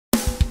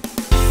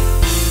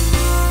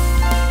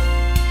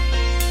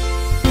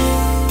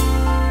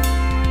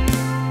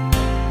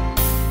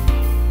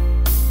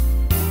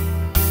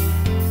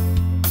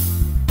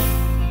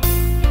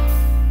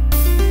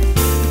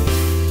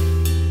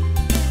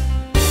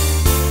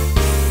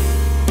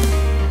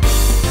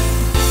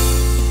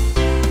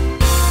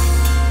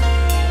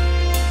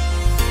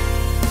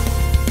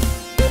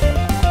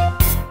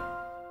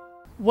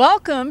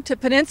Welcome to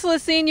Peninsula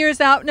Seniors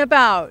Out and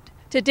About.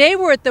 Today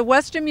we're at the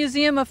Western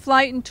Museum of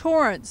Flight in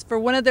Torrance for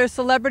one of their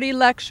celebrity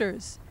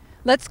lectures.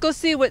 Let's go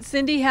see what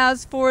Cindy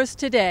has for us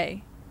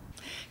today.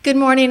 Good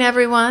morning,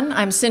 everyone.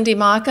 I'm Cindy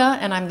Maka,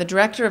 and I'm the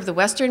director of the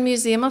Western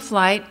Museum of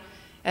Flight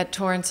at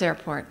Torrance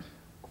Airport.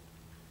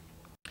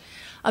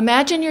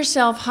 Imagine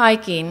yourself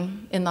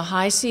hiking in the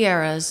high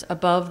Sierras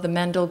above the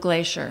Mendel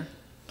Glacier.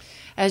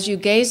 As you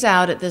gaze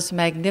out at this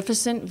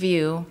magnificent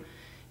view,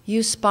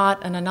 you spot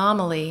an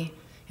anomaly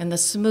in the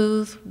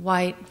smooth,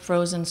 white,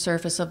 frozen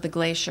surface of the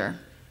glacier.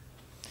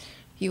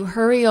 You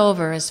hurry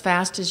over as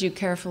fast as you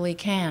carefully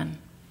can,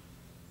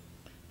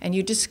 and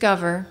you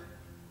discover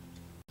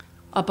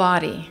a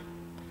body.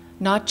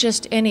 Not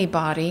just any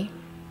body,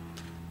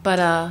 but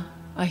a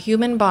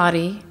human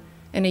body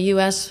in a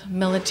U.S.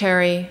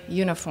 military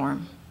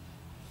uniform.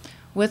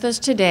 With us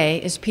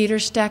today is Peter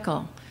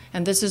Steckel,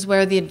 and this is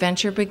where the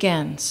adventure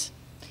begins.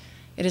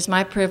 It is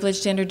my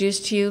privilege to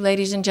introduce to you,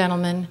 ladies and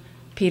gentlemen,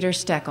 Peter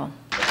Steckel.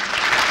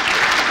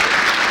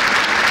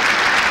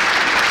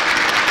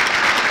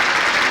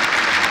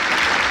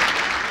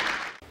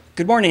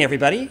 Good morning,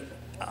 everybody.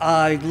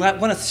 I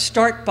want to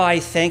start by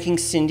thanking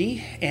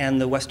Cindy and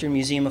the Western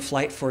Museum of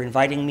Flight for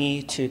inviting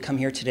me to come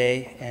here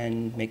today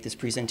and make this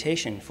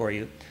presentation for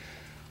you.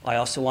 I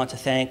also want to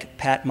thank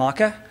Pat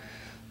Maka.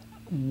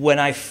 When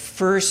I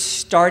first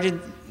started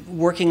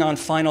working on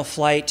Final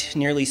Flight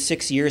nearly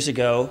 6 years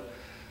ago,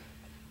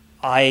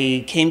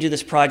 I came to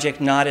this project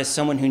not as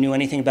someone who knew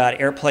anything about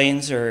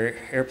airplanes or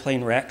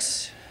airplane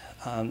wrecks,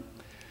 a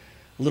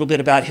little bit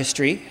about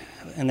history,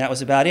 and that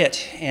was about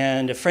it.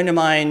 And a friend of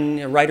mine,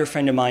 a writer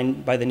friend of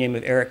mine by the name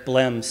of Eric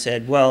Blem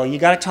said, well, you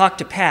got to talk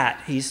to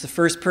Pat. He's the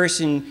first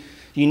person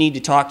you need to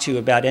talk to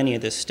about any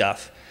of this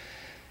stuff.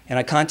 And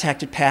I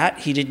contacted Pat.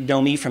 He didn't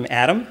know me from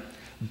Adam,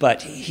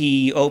 but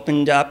he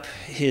opened up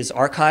his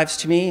archives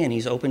to me, and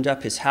he's opened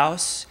up his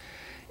house.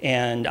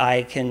 And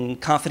I can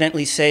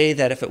confidently say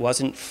that if it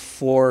wasn't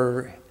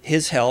for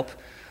his help,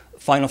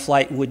 Final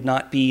Flight would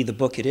not be the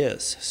book it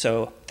is.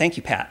 So thank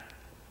you, Pat.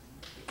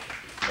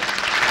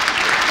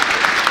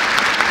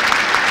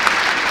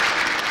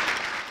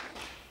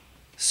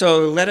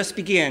 So let us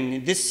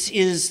begin. This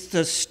is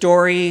the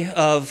story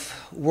of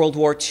World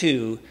War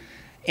II,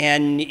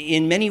 and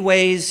in many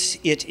ways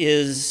it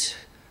is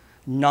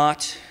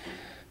not,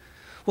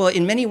 well,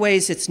 in many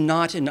ways it's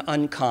not an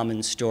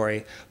uncommon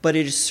story, but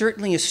it is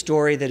certainly a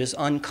story that is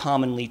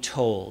uncommonly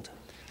told.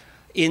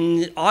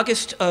 In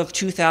August of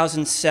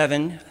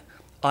 2007,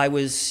 I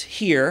was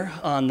here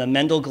on the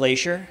Mendel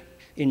Glacier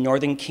in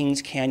northern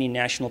Kings Canyon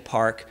National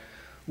Park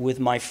with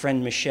my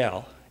friend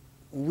Michelle.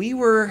 We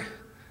were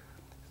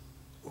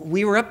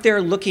up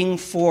there looking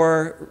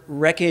for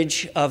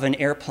wreckage of an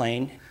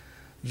airplane,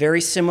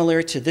 very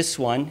similar to this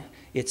one.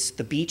 It's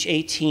the Beech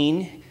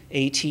 18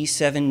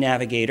 AT-7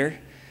 Navigator,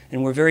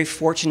 and we're very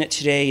fortunate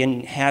today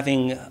in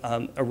having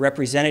a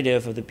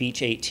representative of the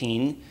Beech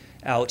 18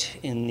 out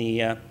in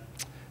the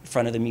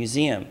front of the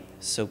museum.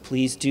 So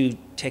please do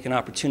take an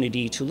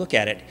opportunity to look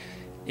at it.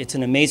 It's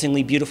an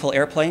amazingly beautiful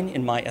airplane,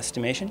 in my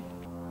estimation.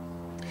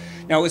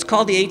 Now, it was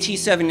called the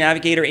AT-7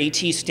 Navigator.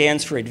 AT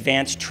stands for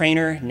Advanced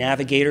Trainer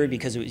Navigator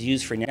because it was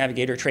used for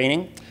navigator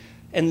training.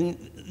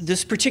 And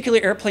this particular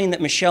airplane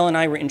that Michelle and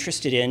I were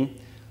interested in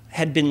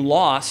had been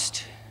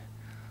lost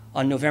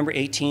on November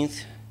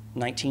 18th,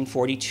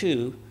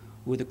 1942,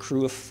 with a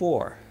crew of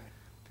 4.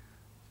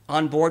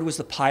 On board was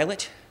the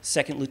pilot,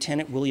 Second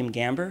Lieutenant William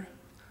Gamber,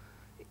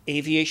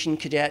 Aviation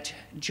Cadet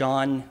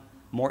John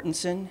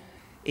Mortensen,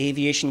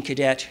 Aviation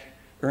Cadet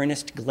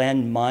Ernest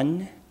Glenn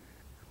Munn,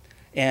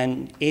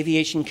 and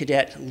Aviation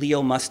Cadet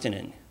Leo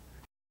Mustinen.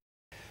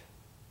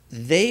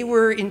 They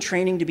were in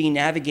training to be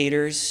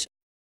navigators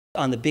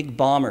on the big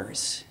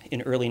bombers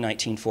in early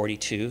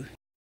 1942,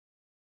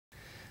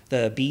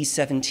 the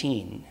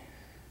B-17.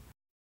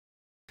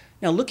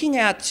 Now, looking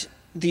at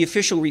the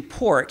official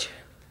report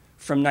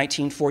from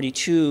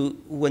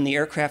 1942 when the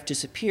aircraft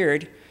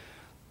disappeared,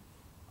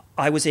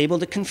 I was able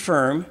to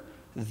confirm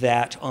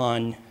that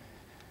on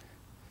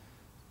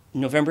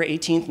November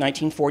 18th,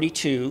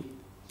 1942,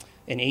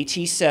 an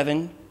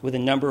AT-7 with a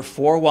number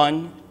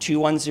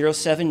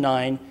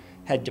 41-21079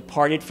 had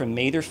departed from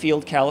Mather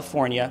Field,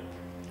 California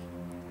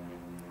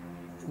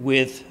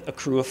with a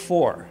crew of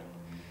 4.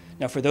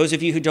 Now, for those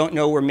of you who don't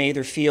know where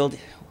Mather Field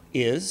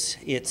is,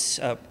 it's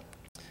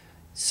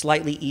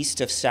slightly east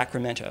of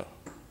Sacramento.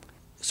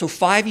 So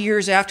 5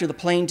 years after the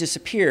plane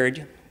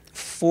disappeared,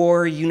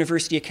 4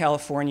 University of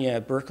California,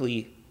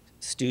 Berkeley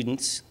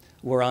students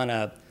were on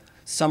a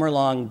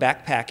summer-long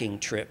backpacking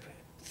trip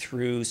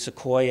through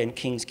Sequoia and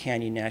Kings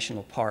Canyon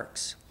National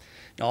Parks.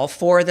 Now, all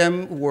 4 of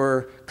them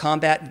were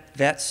combat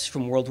vets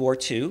from World War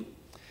II,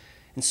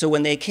 and so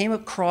when they came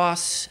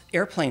across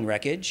airplane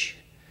wreckage,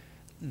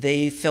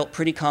 they felt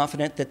pretty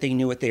confident that they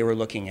knew what they were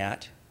looking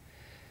at.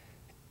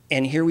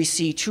 And here we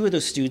see 2 of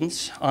those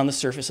students on the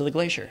surface of the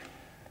glacier.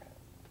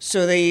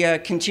 So they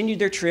continued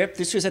their trip.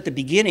 This was at the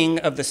beginning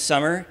of the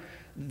summer.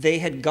 They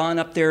had gone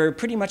up there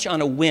pretty much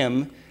on a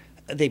whim.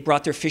 They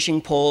brought their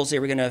fishing poles. They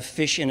were going to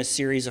fish in a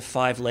series of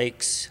 5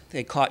 lakes.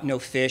 They caught no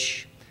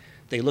fish.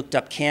 They looked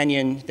up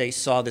canyon. They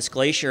saw this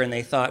glacier, and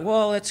they thought,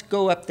 well, let's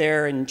go up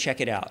there and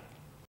check it out.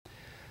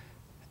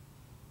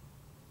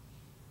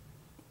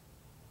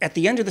 At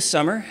the end of the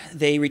summer,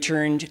 they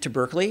returned to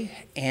Berkeley,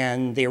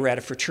 and they were at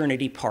a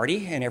fraternity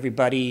party, and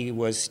everybody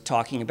was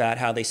talking about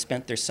how they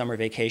spent their summer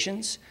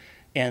vacations.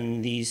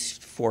 And these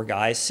 4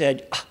 guys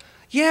said,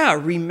 yeah,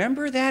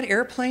 remember that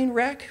airplane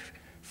wreck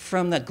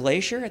from the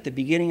glacier at the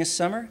beginning of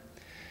summer? And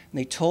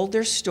they told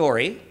their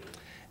story,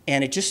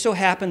 and it just so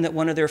happened that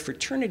one of their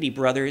fraternity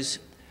brothers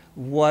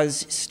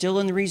was still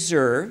in the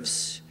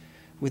reserves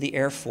with the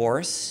Air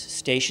Force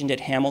stationed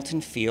at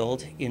Hamilton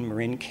Field in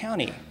Marin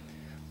County.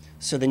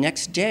 So the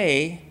next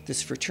day,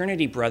 this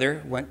fraternity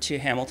brother went to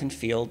Hamilton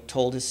Field,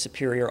 told his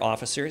superior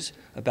officers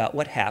about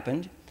what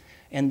happened,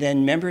 and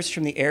then members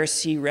from the Air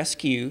Sea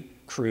Rescue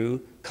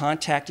crew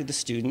contacted the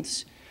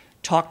students,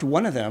 talked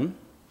one of them,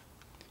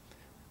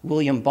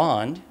 William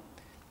Bond,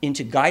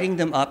 into guiding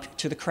them up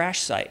to the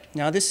crash site.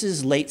 Now, this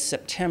is late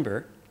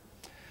September.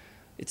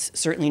 It's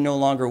certainly no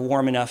longer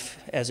warm enough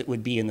as it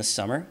would be in the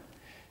summer,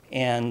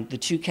 and the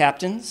 2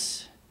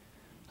 captains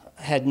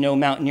had no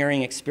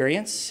mountaineering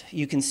experience.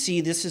 You can see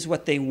this is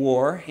what they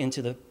wore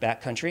into the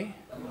backcountry.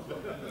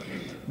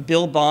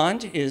 Bill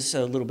Bond is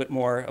a little bit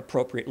more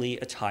appropriately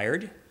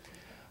attired.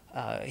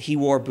 He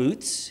wore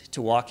boots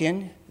to walk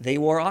in. They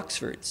wore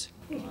Oxfords.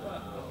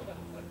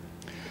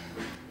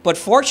 But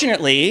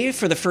fortunately,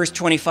 for the first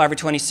 25 or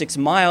 26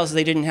 miles,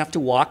 they didn't have to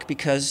walk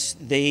because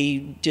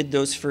they did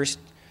those first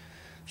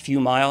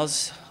few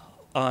miles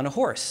on a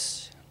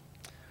horse.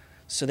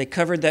 So they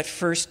covered that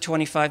first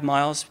 25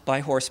 miles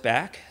by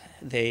horseback.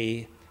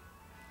 They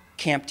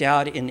camped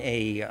out in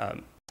a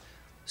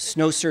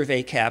snow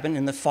survey cabin,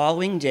 and the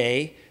following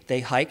day they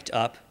hiked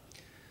up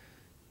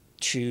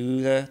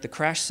to the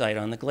crash site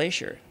on the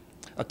glacier,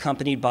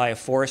 accompanied by a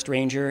forest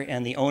ranger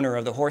and the owner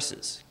of the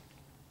horses.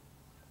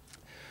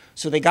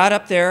 So they got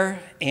up there,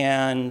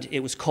 and it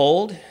was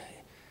cold.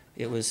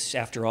 It was,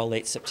 after all,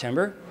 late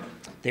September.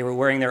 They were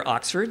wearing their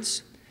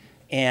Oxfords,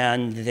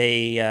 and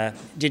they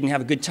didn't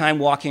have a good time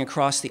walking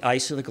across the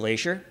ice of the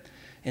glacier.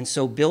 And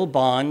so Bill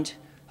Bond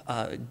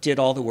did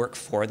all the work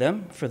for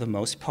them, for the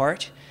most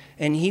part,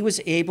 and he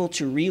was able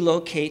to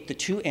relocate the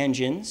 2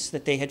 engines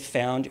that they had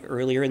found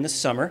earlier in the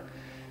summer.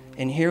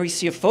 And here we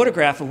see a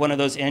photograph of one of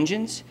those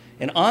engines,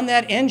 and on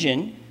that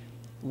engine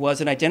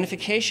was an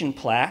identification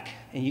plaque,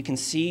 and you can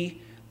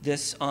see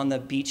this on the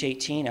Beach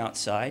 18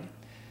 outside.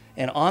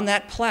 And on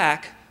that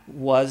plaque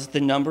was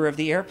the number of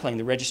the airplane,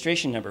 the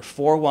registration number,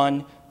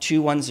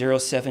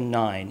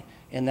 4121079,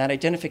 and that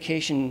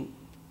identification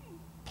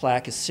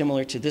plaque is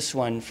similar to this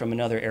one from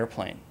another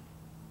airplane.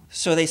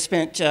 So they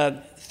spent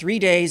 3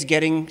 days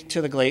getting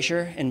to the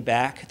glacier and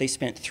back. They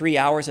spent 3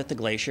 hours at the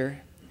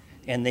glacier,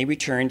 and they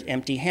returned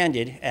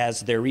empty-handed, as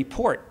their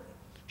report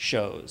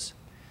shows.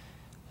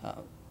 I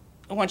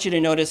want you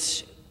to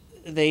notice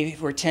they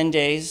were 10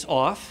 days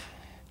off.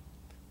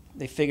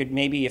 They figured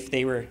maybe if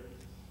they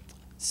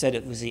said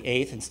it was the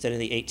 8th instead of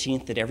the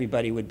 18th, that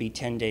everybody would be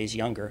 10 days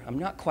younger. I'm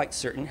not quite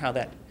certain how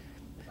that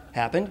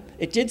happened.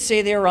 It did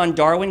say they were on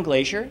Darwin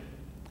Glacier,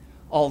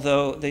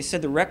 although they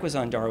said the wreck was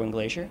on Darwin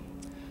Glacier.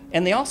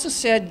 And they also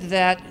said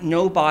that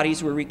no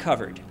bodies were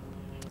recovered.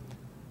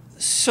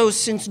 So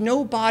since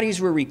no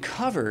bodies were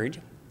recovered,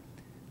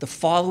 the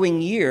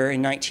following year,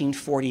 in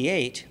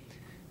 1948,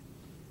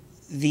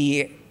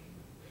 the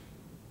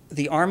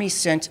Army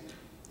sent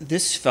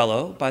this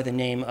fellow by the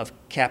name of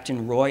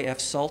Captain Roy F.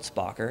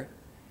 Salzbacher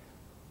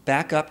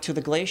back up to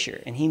the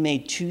glacier, and he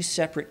made 2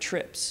 separate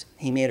trips.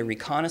 He made a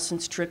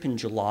reconnaissance trip in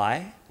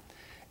July,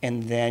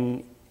 and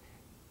then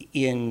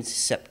in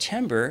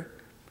September,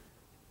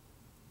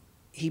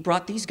 he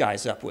brought these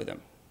guys up with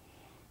him.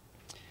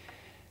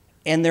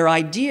 And their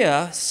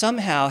idea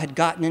somehow had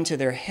gotten into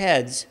their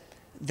heads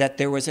that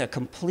there was a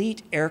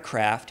complete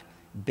aircraft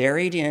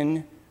buried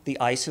in the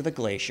ice of the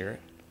glacier,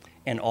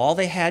 and all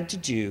they had to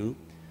do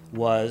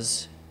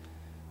was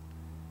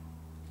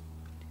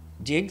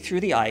dig through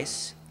the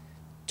ice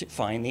to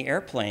find the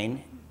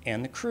airplane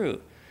and the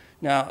crew.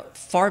 Now,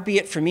 far be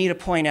it for me to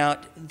point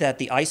out that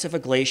the ice of a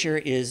glacier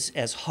is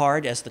as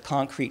hard as the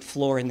concrete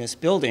floor in this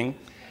building,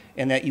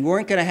 and that you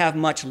weren't going to have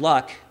much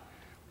luck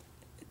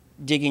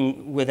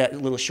digging with that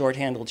little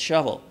short-handled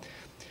shovel.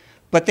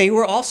 But they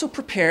were also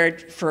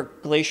prepared for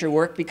glacier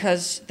work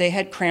because they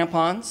had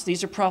crampons.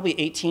 These are probably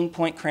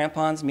 18-point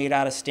crampons made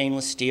out of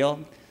stainless steel.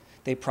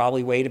 They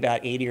probably weighed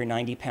about 80 or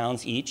 90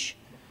 pounds each.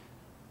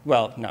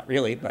 Well, not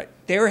really, but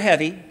they were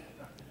heavy.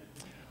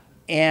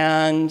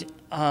 And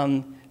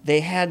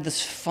they had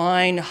this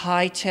fine,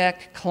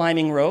 high-tech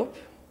climbing rope,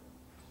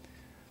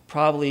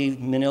 probably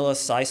manila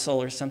sisal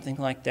or something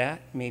like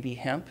that, maybe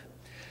hemp.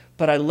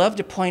 But I love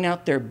to point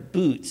out their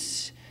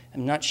boots.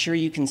 I'm not sure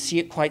you can see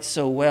it quite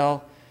so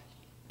well,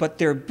 but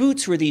their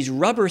boots were these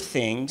rubber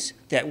things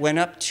that went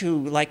up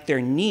to like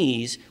their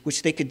knees,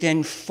 which they could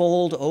then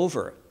fold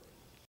over,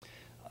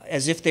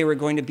 as if they were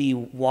going to be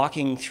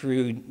walking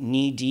through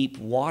knee-deep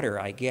water,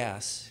 I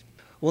guess.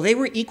 Well, they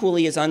were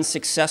equally as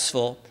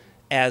unsuccessful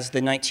as the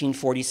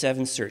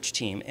 1947 search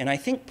team. And I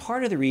think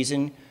part of the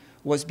reason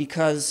was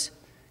because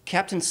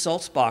Captain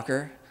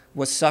Sulzbacher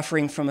was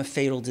suffering from a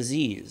fatal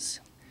disease.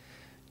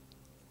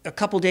 A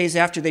couple days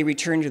after they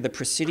returned to the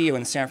Presidio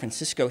in San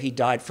Francisco, he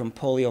died from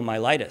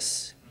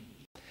poliomyelitis.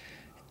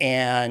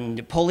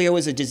 And polio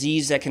is a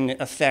disease that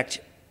can affect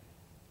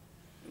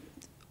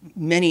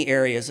many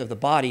areas of the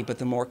body, but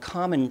the more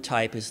common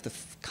type is the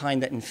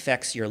kind that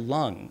infects your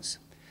lungs.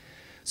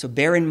 So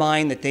bear in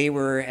mind that they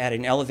were at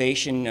an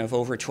elevation of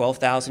over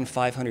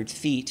 12,500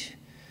 feet,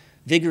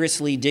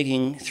 vigorously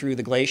digging through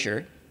the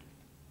glacier.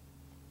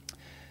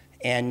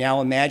 And now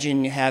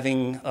imagine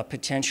having a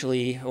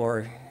potentially,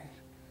 or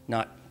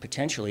not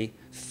potentially,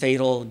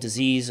 fatal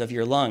disease of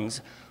your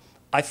lungs.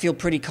 I feel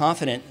pretty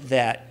confident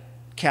that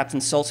Captain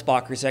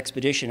Sulzbacher's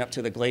expedition up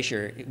to the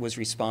glacier was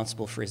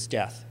responsible for his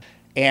death.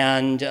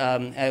 And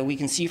we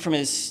can see from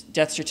his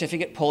death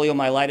certificate,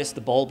 poliomyelitis,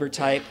 the bulbar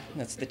type.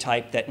 That's the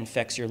type that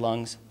infects your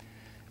lungs.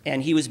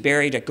 And he was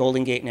buried at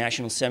Golden Gate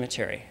National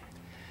Cemetery.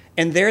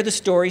 And there the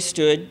story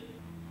stood,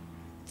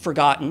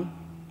 forgotten,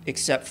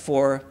 except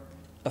for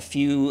a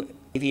few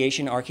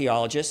aviation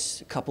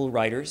archaeologists, a couple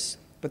writers.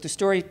 But the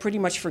story pretty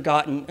much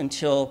forgotten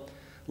until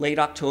late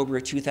October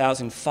of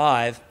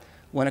 2005,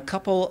 when a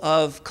couple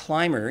of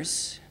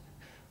climbers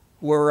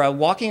were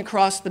walking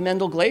across the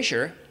Mendel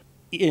Glacier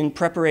in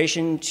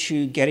preparation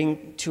to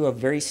getting to a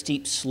very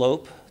steep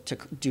slope to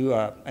do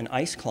an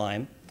ice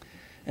climb,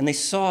 and they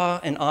saw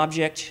an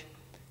object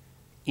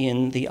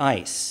in the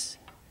ice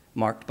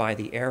marked by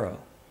the arrow.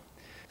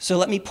 So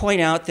let me point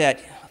out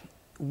that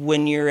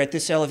when you're at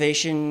this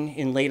elevation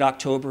in late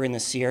October in the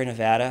Sierra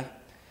Nevada,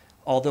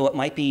 although it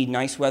might be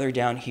nice weather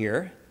down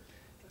here,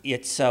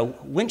 it's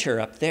winter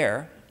up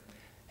there,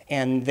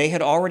 and they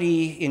had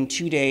already in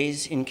 2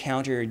 days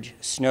encountered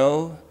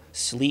snow,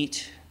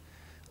 sleet,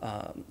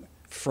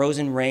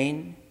 frozen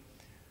rain,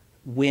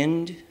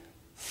 wind,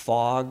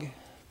 fog,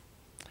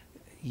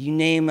 you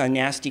name a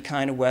nasty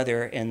kind of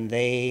weather, and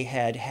they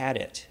had had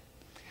it.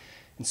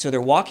 And so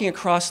they're walking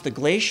across the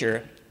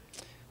glacier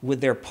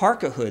with their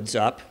parka hoods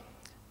up,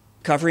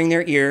 covering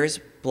their ears,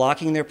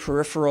 blocking their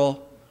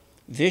peripheral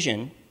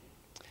vision.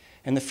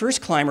 And the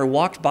first climber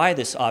walked by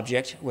this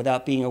object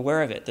without being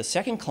aware of it. The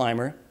second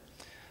climber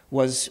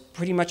was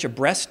pretty much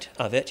abreast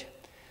of it,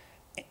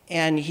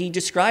 and he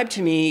described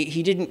to me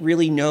he didn't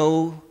really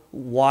know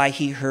why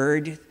he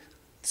heard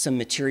some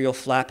material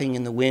flapping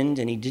in the wind,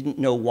 and he didn't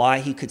know why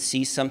he could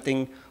see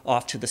something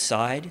off to the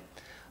side,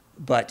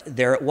 but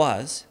there it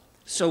was.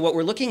 So what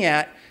we're looking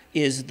at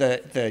is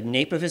the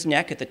nape of his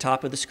neck at the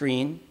top of the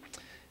screen,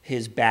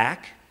 his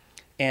back,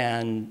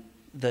 and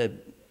the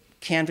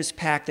canvas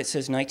pack that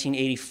says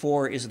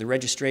 1984 is the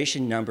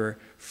registration number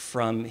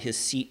from his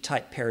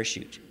seat-type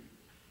parachute.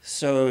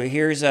 So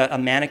here's a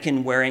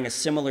mannequin wearing a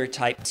similar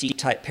type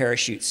seat-type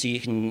parachute, so you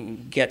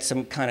can get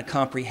some kind of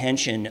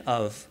comprehension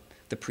of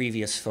the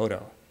previous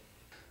photo.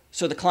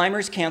 So the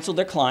climbers canceled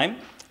their climb.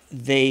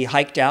 They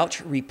hiked out,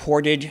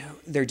 reported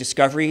their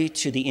discovery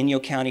to the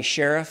Inyo County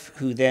Sheriff,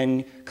 who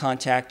then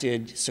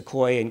contacted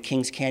Sequoia and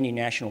Kings Canyon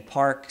National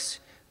Parks,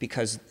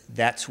 because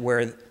that's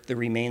where the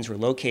remains were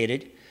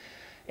located.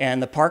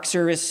 And the Park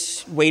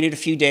Service waited a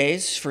few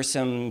days for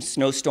some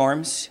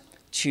snowstorms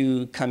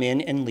to come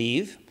in and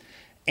leave.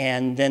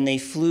 And then they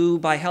flew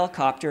by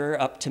helicopter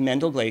up to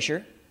Mendel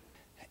Glacier.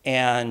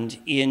 And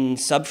in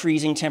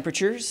sub-freezing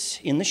temperatures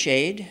in the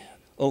shade,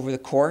 over the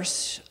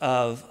course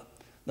of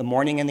the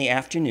morning and the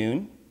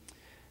afternoon,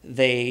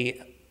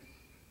 they,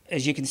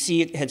 as you can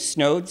see, it had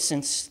snowed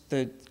since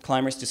the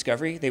climbers'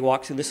 discovery. They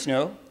walked through the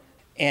snow,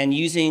 and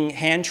using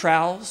hand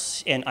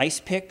trowels and ice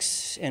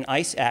picks and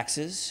ice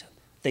axes,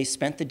 they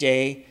spent the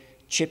day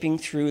chipping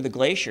through the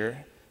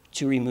glacier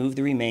to remove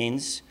the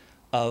remains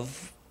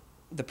of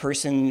the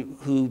person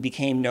who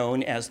became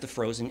known as the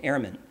Frozen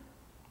Airman.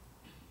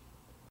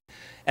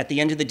 At the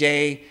end of the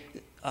day,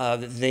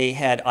 they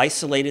had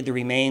isolated the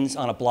remains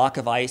on a block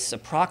of ice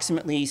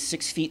approximately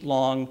 6 feet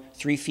long,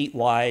 3 feet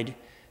wide,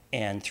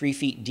 and 3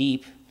 feet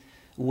deep,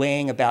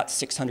 weighing about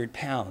 600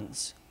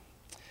 pounds.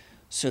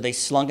 So they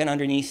slung it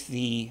underneath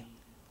the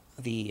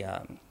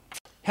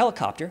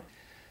helicopter,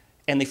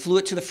 and they flew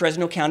it to the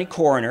Fresno County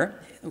coroner.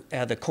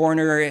 The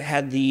coroner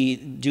had the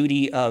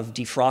duty of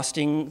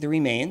defrosting the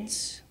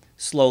remains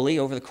slowly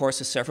over the course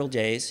of several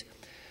days,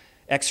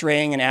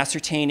 x-raying and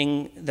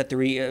ascertaining that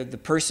the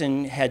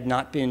person had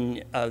not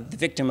been the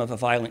victim of a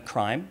violent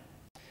crime.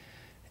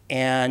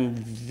 And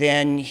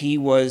then he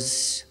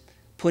was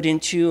put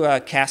into a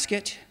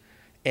casket,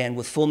 and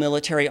with full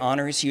military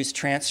honors, he was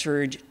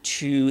transferred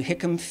to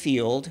Hickam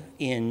Field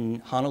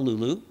in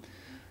Honolulu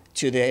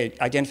to the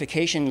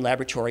identification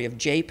laboratory of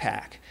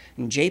JPAC.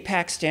 And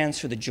JPAC stands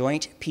for the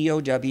Joint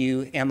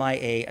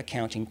POW-MIA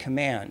Accounting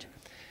Command.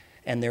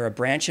 And they're a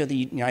branch of the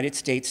United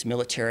States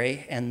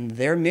military, and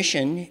their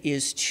mission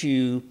is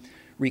to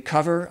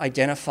recover,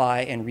 identify,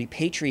 and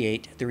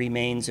repatriate the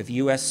remains of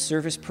U.S.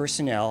 service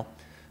personnel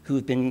who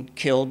have been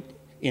killed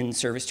in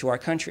service to our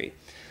country.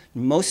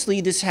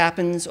 Mostly this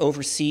happens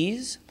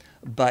overseas,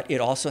 but it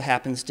also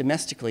happens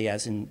domestically,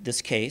 as in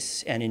this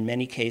case, and in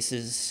many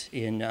cases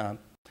in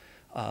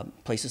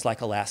places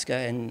like Alaska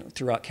and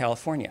throughout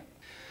California.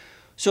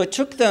 So it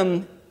took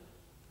them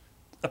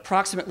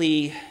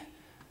approximately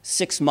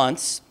 6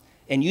 months,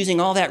 and using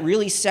all that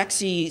really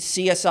sexy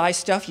CSI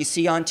stuff you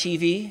see on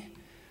TV,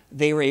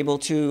 they were able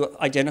to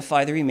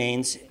identify the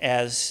remains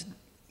as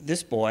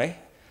this boy,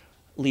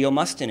 Leo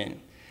Mustinen.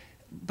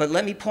 But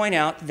let me point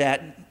out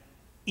that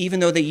even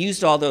though they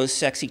used all those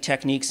sexy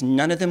techniques,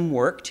 none of them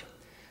worked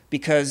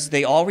because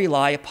they all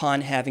rely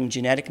upon having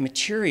genetic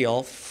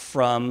material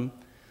from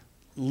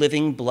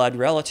living blood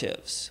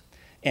relatives,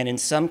 and in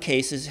some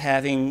cases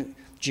having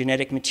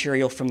genetic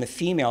material from the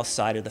female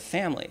side of the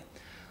family.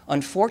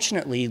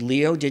 Unfortunately,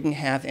 Leo didn't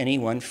have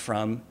anyone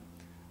from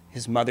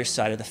his mother's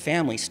side of the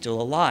family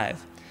still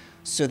alive.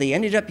 So they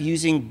ended up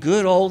using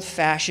good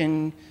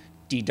old-fashioned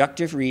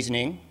deductive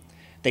reasoning.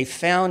 They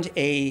found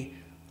a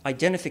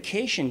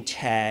identification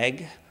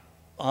tag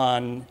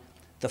on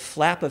the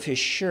flap of his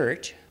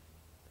shirt,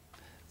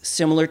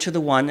 similar to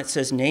the one that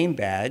says name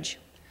badge,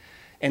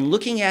 and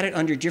looking at it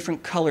under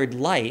different colored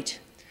light,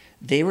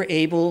 they were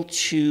able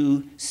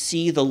to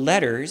see the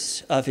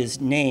letters of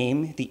his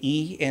name, the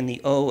E and the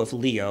O of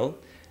Leo,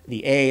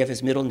 the A of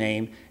his middle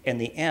name,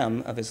 and the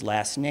M of his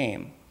last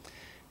name.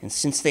 And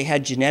since they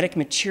had genetic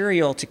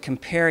material to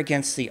compare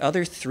against the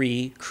other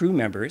 3 crew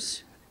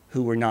members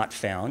who were not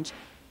found,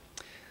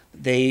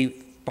 they,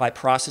 by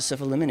process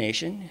of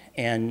elimination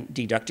and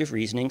deductive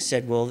reasoning,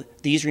 said, well,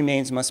 these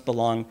remains must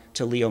belong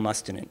to Leo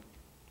Mustinen.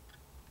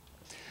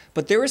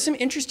 But there were some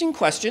interesting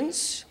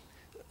questions,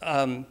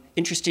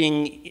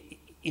 interesting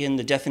in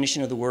the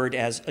definition of the word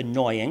as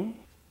annoying.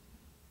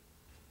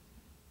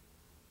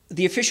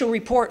 The official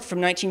report from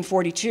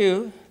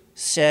 1942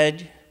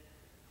 said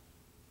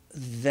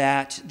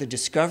that the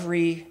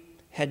discovery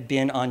had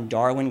been on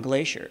Darwin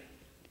Glacier.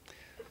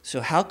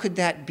 So how could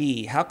that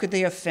be? How could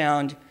they have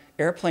found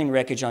airplane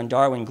wreckage on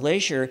Darwin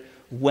Glacier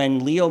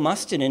when Leo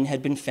Mustinen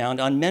had been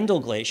found on Mendel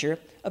Glacier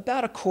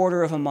about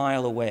 1/4 of a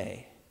mile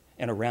away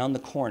and around the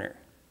corner?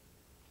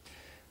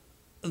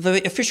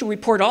 The official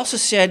report also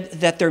said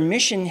that their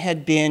mission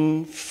had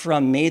been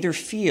from Mather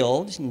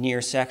Field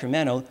near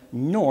Sacramento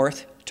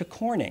north to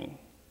Corning.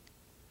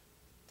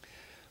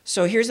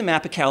 So here's a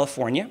map of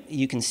California.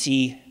 You can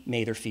see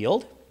Mather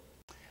Field,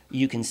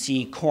 you can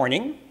see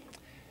Corning,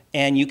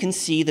 and you can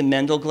see the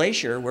Mendel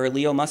Glacier where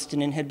Leo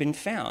Mustinen had been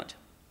found.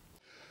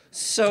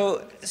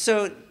 So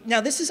now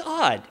this is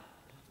odd.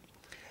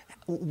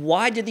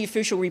 Why did the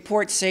official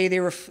report say they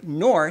were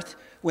north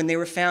when they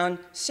were found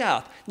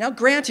south? Now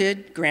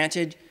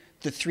granted,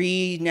 the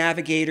 3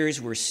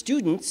 navigators were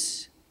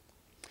students,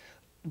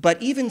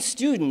 but even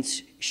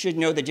students should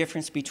know the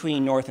difference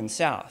between north and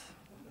south.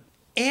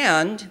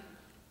 And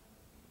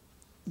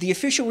the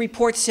official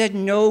report said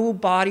no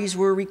bodies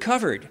were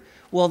recovered.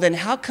 Well, then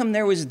how come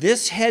there was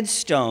this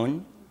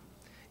headstone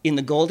in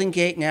the Golden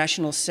Gate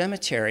National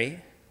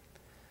Cemetery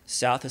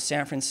south of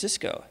San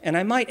Francisco? And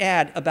I might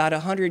add, about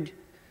 100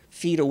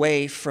 feet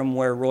away from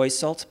where Roy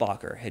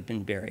Sulzbacher had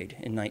been buried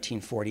in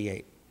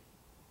 1948.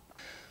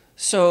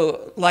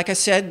 So, like I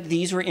said,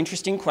 these were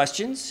interesting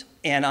questions,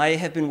 and I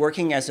have been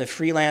working as a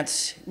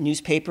freelance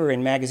newspaper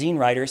and magazine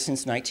writer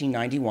since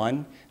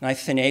 1991, and I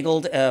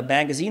finagled a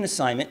magazine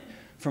assignment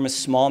from a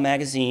small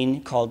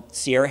magazine called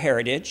Sierra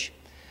Heritage.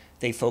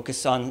 They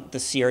focus on the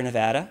Sierra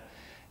Nevada,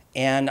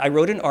 and I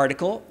wrote an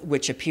article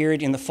which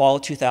appeared in the fall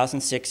of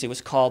 2006. It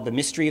was called The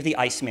Mystery of the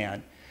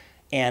Iceman,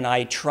 and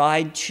I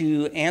tried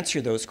to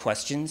answer those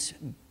questions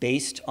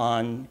based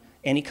on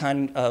any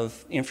kind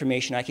of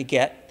information I could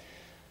get,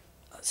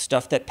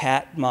 stuff that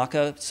Pat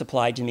Maka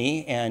supplied to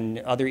me and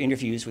other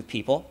interviews with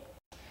people.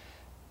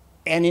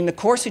 And in the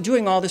course of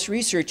doing all this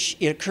research,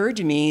 it occurred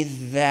to me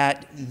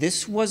that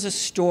this was a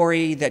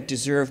story that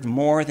deserved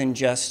more than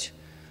just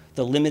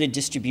the limited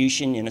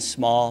distribution in a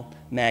small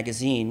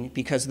magazine,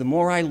 because the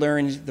more I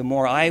learned, the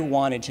more I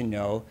wanted to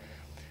know.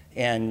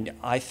 And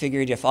I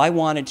figured if I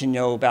wanted to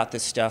know about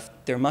this stuff,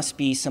 there must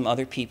be some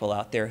other people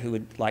out there who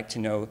would like to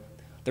know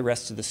the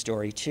rest of the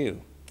story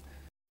too.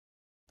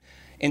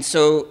 And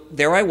so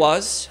there I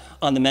was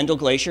on the Mendel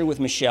Glacier with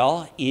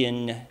Michelle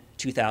in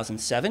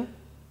 2007.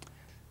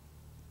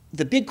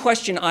 The big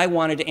question I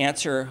wanted to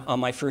answer on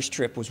my first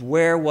trip was,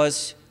 where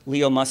was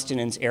Leo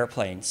Mustinen's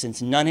airplane?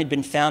 Since none had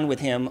been found with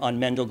him on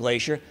Mendel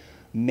Glacier,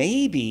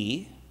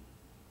 maybe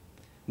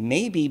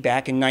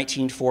back in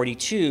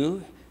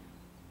 1942,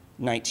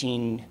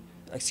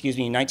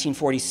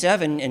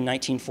 1947 and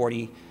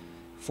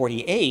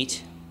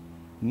 1948,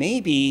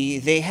 maybe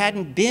they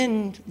hadn't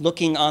been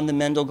looking on the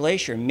Mendel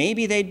Glacier.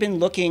 Maybe they'd been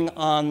looking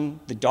on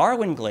the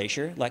Darwin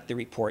Glacier, like the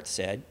report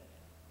said.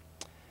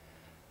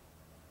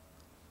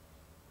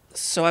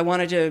 So I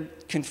wanted to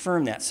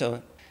confirm that.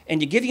 And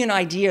to give you an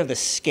idea of the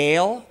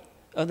scale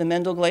of the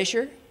Mendel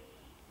Glacier,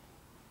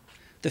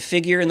 the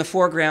figure in the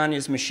foreground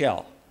is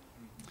Michelle.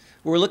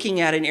 We're looking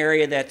at an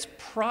area that's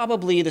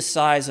probably the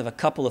size of a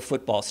couple of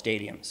football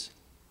stadiums.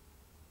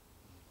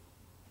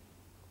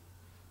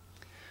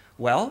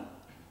 Well,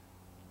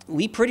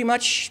 we pretty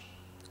much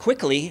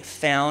quickly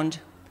found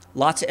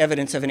lots of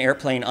evidence of an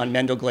airplane on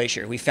Mendel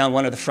Glacier. We found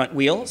one of the front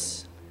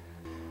wheels.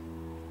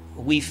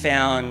 We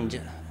found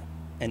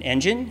an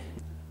engine.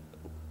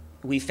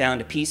 We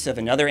found a piece of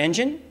another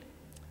engine.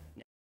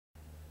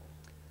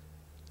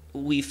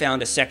 We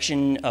found a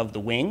section of the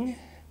wing.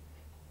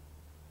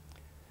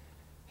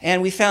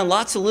 And we found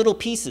lots of little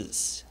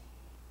pieces.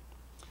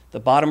 The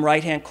bottom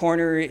right-hand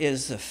corner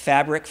is a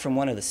fabric from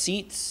one of the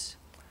seats.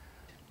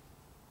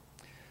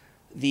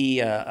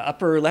 The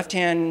upper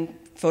left-hand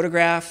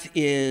photograph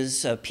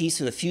is a piece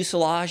of the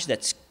fuselage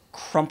that's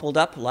crumpled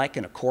up like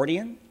an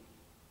accordion.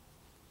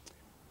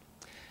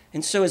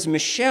 And so as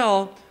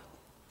Michelle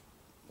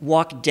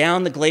walked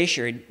down the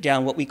glacier,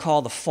 down what we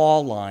call the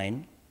fall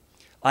line,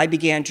 I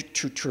began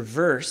to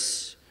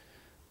traverse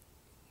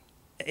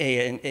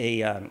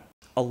a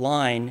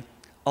line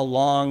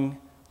along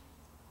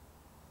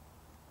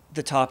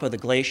the top of the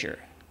glacier.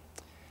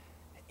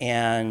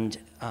 And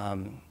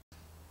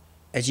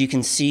as you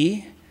can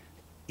see,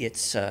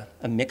 it's a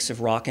mix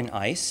of rock and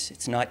ice.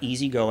 It's not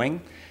easy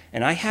going.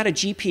 And I had a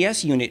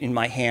GPS unit in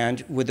my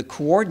hand with the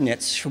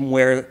coordinates from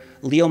where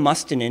Leo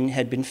Mustinen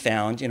had been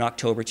found in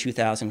October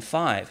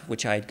 2005,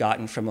 which I had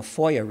gotten from a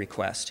FOIA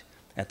request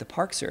at the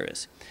Park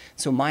Service.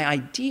 So my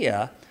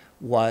idea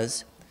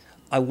was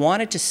I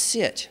wanted to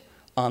sit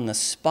on the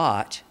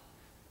spot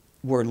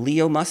where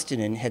Leo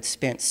Mustinen had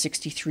spent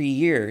 63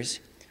 years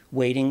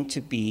waiting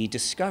to be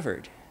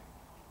discovered.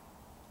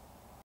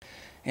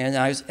 And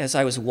as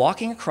I was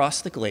walking across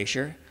the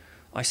glacier,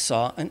 I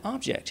saw an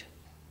object.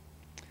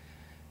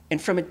 And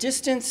from a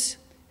distance,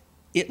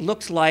 it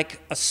looked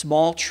like a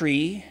small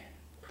tree,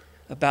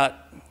 about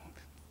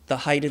the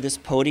height of this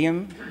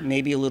podium,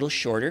 maybe a little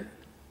shorter.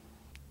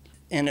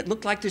 And it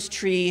looked like this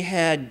tree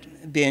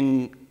had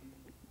been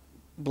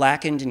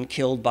blackened and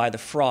killed by the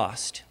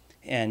frost,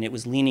 and it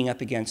was leaning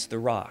up against the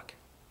rock.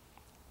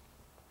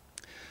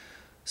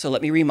 So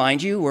let me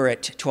remind you, we're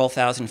at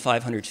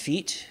 12,500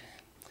 feet.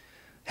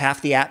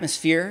 Half the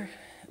atmosphere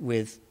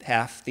with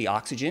half the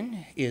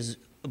oxygen is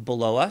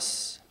below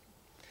us.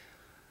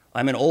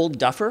 I'm an old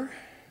duffer,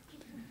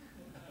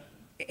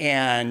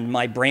 and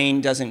my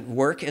brain doesn't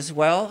work as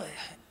well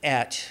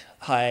at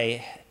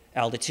high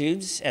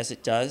altitudes as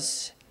it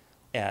does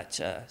at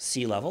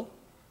sea level.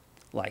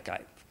 Like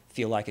I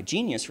feel like a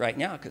genius right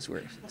now because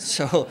we're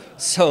so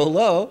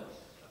low.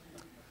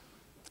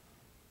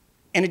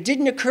 And it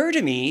didn't occur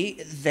to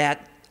me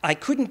that I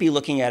couldn't be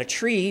looking at a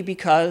tree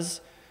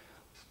because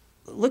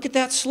look at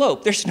that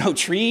slope. There's no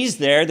trees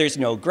there. There's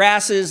no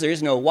grasses.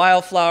 There's no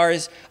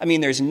wildflowers. I mean,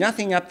 there's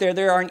nothing up there.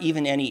 There aren't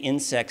even any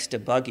insects to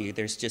bug you.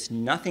 There's just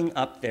nothing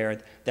up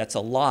there that's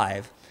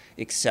alive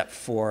except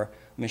for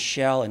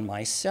Michelle and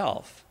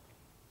myself.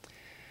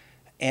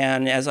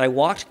 And as I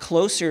walked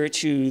closer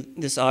to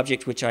this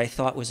object, which I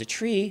thought was a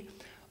tree,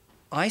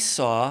 I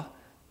saw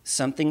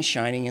something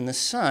shining in the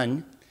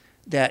sun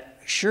that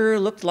sure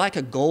looked like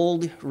a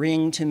gold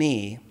ring to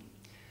me.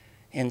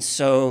 And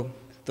so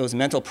those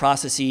mental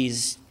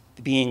processes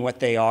being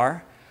what they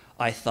are,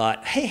 I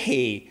thought,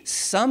 hey,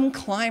 some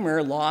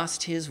climber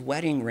lost his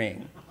wedding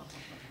ring.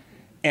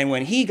 And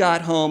when he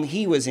got home,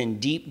 he was in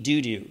deep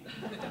doo-doo.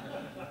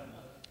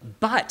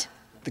 But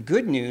the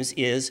good news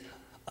is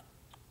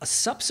a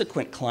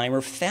subsequent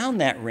climber found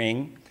that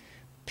ring,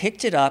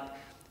 picked it up,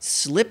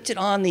 slipped it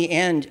on the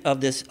end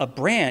of a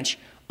branch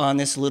on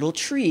this little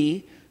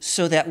tree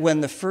so that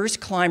when the first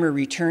climber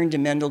returned to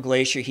Mendel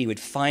Glacier, he would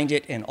find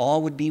it and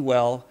all would be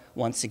well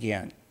once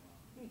again.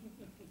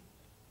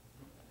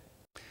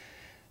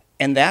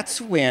 And that's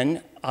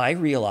when I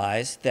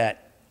realized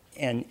that,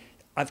 and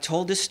I've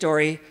told this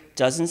story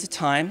dozens of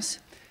times,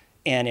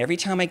 and every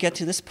time I get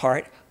to this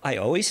part, I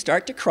always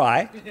start to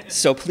cry,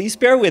 so please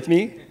bear with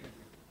me.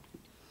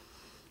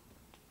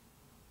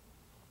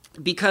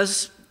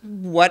 Because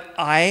what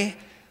I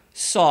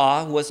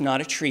saw was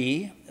not a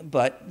tree,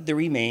 but the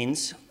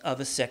remains of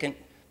a second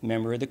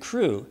member of the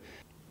crew.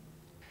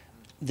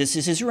 This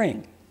is his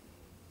ring.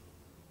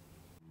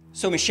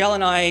 So Michelle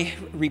and I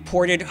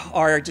reported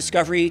our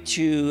discovery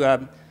to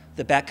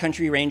the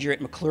backcountry ranger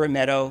at McClure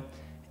Meadow,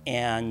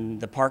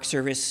 and the Park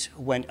Service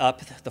went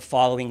up the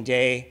following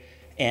day,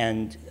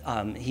 and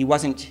he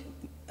wasn't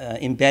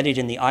embedded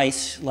in the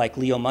ice like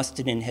Leo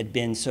Mustinen had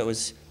been, so it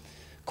was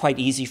quite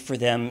easy for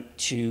them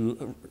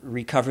to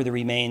recover the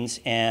remains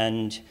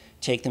and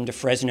take them to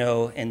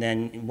Fresno, and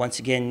then once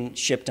again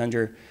shipped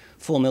under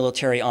full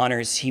military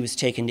honors. He was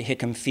taken to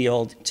Hickam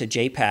Field to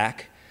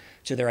JPAC,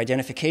 to their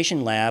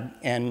identification lab,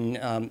 and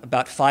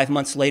about 5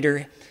 months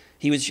later,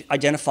 he was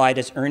identified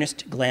as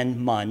Ernest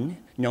Glenn Munn,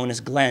 known as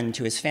Glenn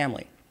to his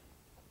family.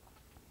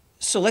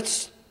 So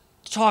let's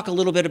talk a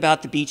little bit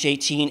about the Beech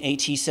 18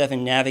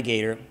 AT-7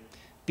 Navigator,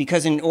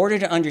 because in order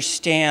to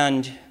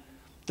understand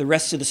the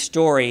rest of the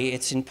story,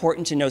 it's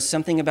important to know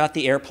something about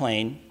the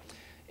airplane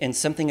and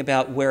something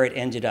about where it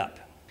ended up.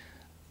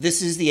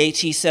 This is the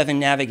AT-7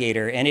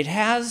 Navigator, and it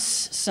has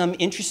some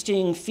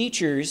interesting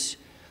features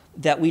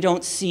that we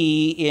don't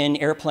see in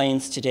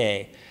airplanes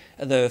today.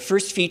 The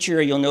first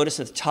feature you'll notice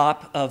at the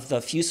top of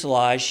the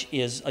fuselage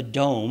is a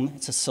dome.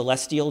 It's a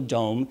celestial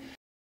dome.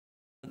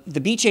 the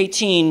Beech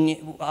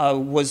 18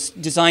 was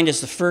designed as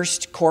the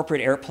first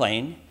corporate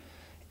airplane.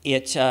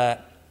 It,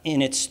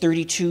 in its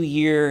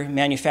 32-year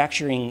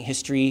manufacturing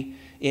history,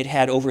 it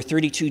had over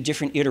 32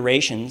 different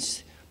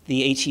iterations.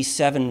 The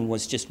AT-7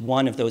 was just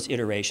one of those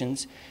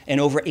iterations,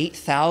 and over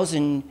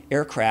 8,000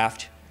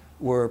 aircraft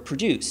were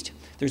produced.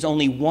 There's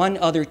only one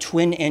other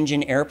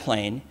twin-engine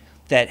airplane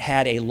that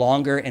had a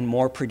longer and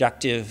more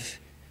productive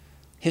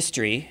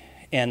history,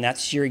 and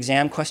that's your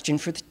exam question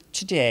for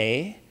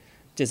today.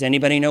 Does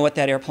anybody know what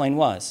that airplane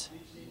was?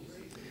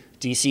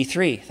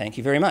 DC-3, thank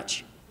you very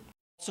much.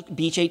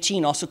 Beech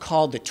 18, also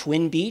called the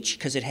Twin Beech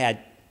because it had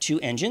two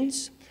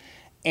engines,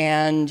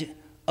 and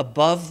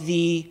above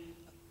the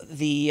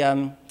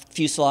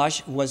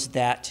fuselage was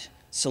that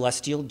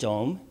celestial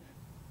dome.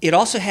 It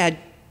also had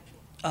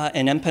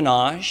an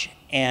empennage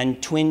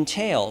and twin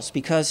tails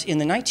because in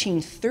the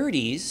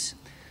 1930s,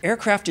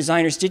 aircraft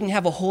designers didn't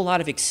have a whole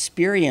lot of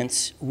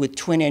experience with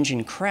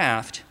twin-engine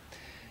craft,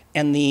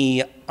 and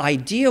the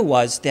idea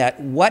was that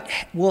what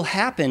will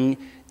happen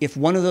if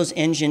one of those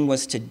engines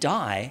was to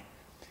die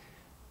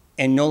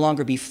and no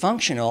longer be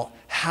functional,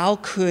 how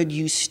could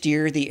you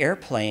steer the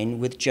airplane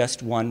with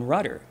just one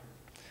rudder?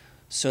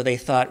 So they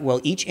thought, well,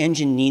 each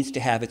engine needs to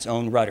have its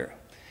own rudder.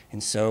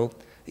 And so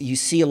you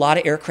see a lot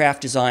of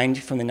aircraft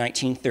designed from the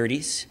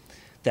 1930s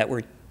that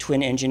were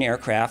twin-engine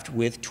aircraft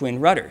with twin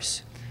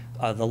rudders.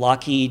 The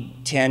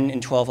Lockheed 10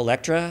 and 12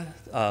 Electra,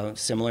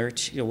 similar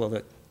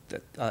to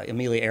the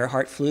Amelia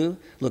Earhart flew,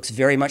 looks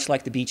very much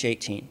like the Beech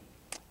 18,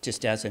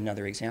 just as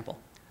another example.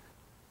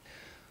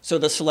 So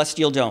the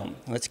celestial dome,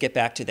 let's get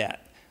back to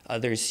that.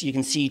 You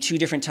can see two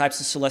different types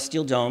of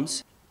celestial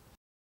domes.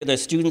 The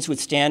students would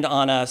stand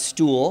on a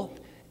stool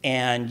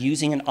and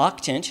using an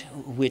octant,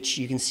 which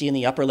you can see in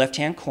the upper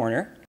left-hand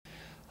corner,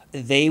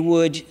 they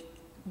would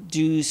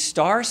do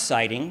star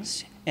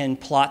sightings and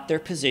plot their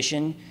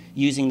position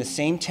using the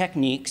same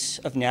techniques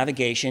of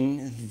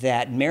navigation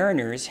that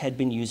mariners had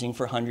been using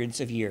for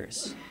hundreds of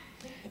years.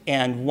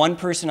 And one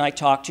person I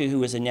talked to who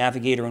was a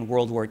navigator in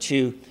World War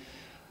II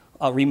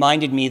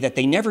reminded me that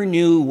they never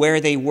knew where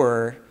they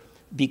were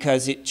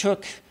because it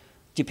took,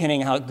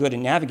 depending on how good a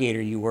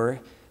navigator you were,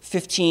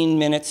 15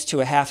 minutes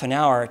to a half an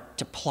hour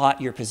to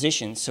plot your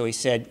position. So he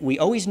said, we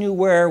always knew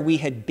where we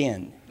had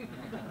been.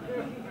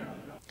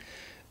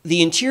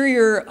 The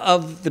interior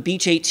of the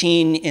Beech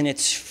 18 in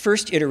its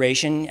first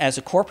iteration as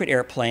a corporate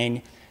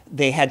airplane,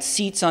 they had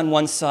seats on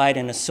one side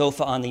and a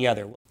sofa on the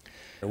other.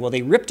 Well,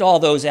 they ripped all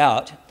those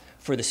out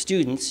for the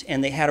students,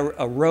 and they had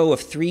a row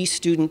of 3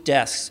 student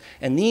desks.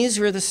 And these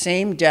were the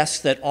same desks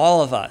that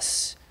all of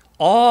us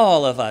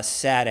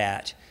sat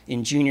at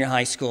in junior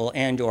high school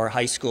and or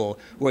high school,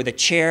 where the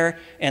chair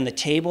and the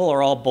table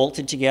are all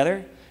bolted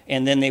together,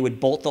 and then they would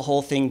bolt the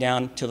whole thing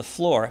down to the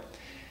floor.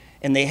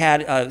 And they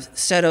had a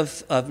set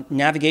of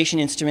navigation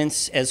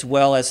instruments as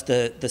well as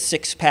the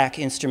 6-pack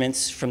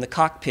instruments from the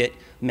cockpit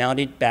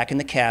mounted back in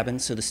the cabin,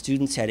 so the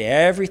students had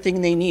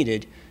everything they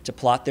needed to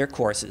plot their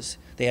courses.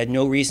 They had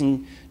no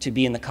reason to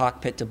be in the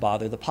cockpit to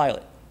bother the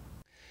pilot.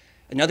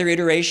 Another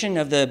iteration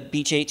of the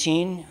Beech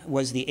 18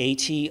 was the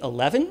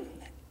AT-11,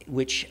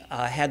 which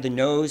had the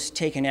nose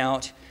taken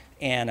out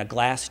and a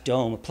glass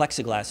dome, a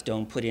plexiglass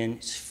dome put in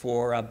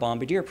for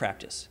bombardier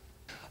practice.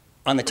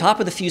 On the top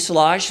of the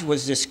fuselage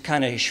was this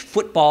kind of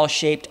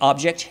football-shaped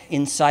object.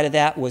 Inside of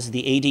that was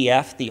the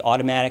ADF, the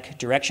Automatic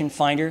Direction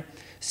Finder,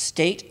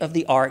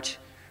 state-of-the-art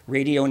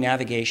radio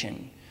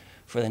navigation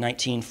for the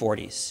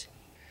 1940s.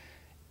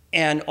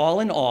 And all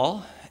in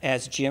all,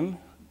 as Jim,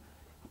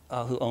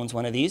 who owns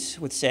one of these,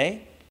 would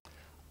say,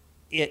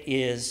 it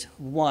is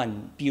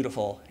one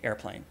beautiful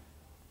airplane.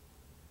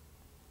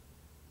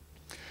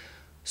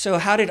 So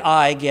how did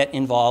I get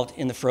involved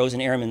in the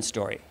Frozen Airman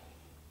story?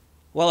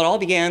 Well, it all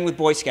began with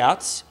Boy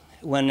Scouts.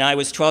 When I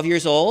was 12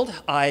 years old,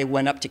 I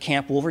went up to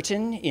Camp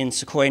Wolverton in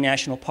Sequoia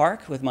National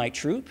Park with my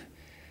troop,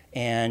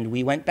 and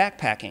we went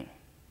backpacking.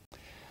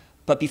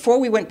 But before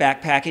we went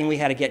backpacking, we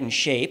had to get in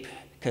shape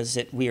because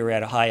we were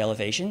at a high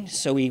elevation,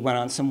 so we went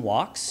on some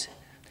walks.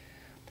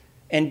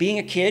 And being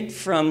a kid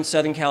from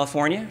Southern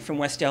California, from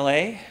West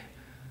LA,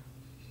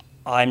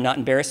 I'm not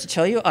embarrassed to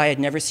tell you, I had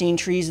never seen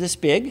trees this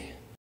big.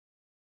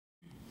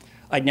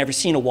 I'd never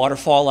seen a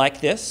waterfall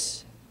like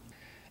this.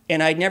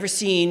 And I'd never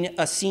seen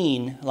a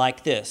scene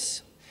like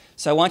this.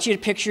 So I want you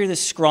to picture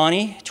this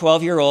scrawny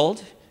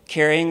 12-year-old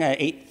carrying an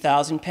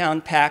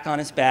 8,000-pound pack on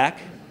his back,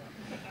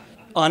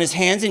 on his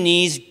hands and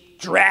knees,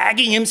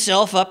 dragging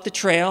himself up the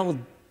trail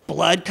with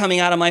blood coming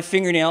out of my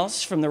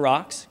fingernails from the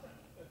rocks.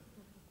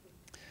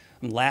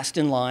 I'm last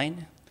in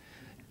line,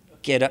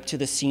 get up to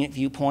the scenic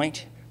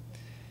viewpoint,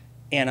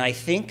 and I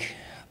think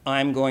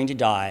I'm going to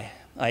die.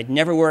 I'd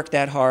never worked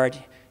that hard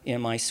in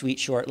my sweet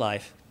short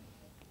life.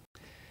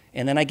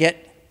 And then I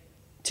get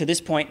to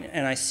this point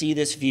and I see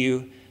this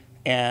view,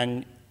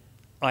 and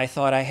I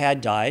thought I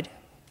had died.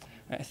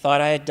 I thought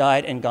I had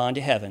died and gone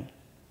to heaven.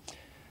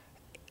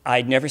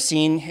 I'd never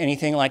seen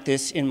anything like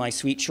this in my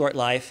sweet short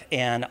life,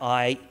 and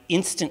I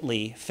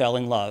instantly fell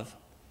in love.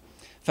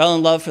 Fell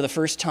in love for the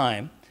first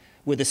time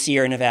with the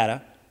Sierra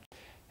Nevada,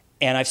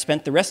 and I've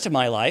spent the rest of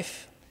my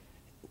life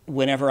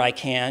whenever I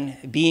can,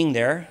 being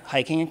there,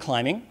 hiking and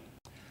climbing,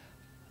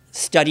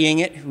 studying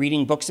it,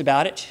 reading books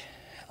about it,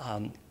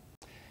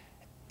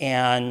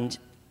 and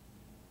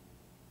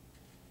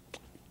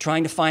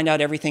trying to find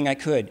out everything I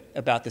could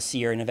about the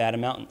Sierra Nevada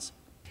mountains.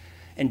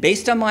 And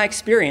based on my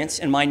experience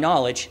and my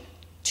knowledge,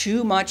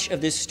 too much of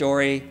this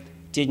story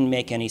didn't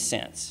make any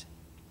sense.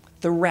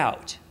 The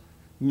route,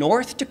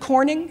 north to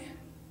Corning,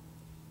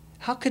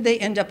 how could they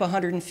end up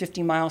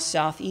 150 miles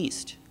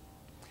southeast?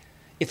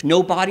 If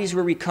no bodies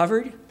were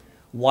recovered,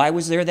 why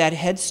was there that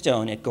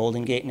headstone at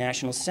Golden Gate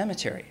National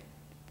Cemetery?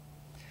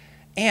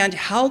 And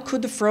how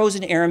could the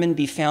frozen airmen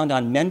be found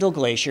on Mendel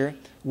Glacier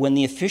when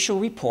the official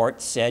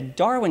report said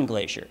Darwin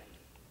Glacier?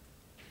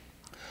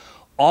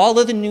 All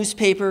of the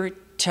newspaper,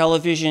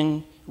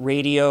 television,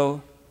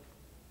 radio,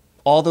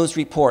 all those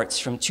reports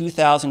from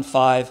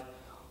 2005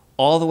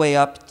 all the way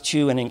up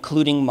to and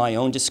including my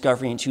own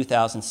discovery in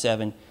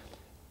 2007,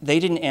 they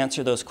didn't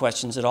answer those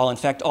questions at all. In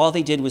fact, all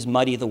they did was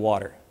muddy the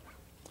water.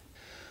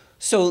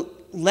 So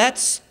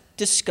let's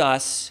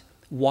discuss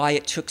why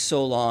it took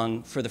so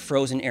long for the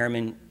frozen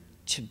airmen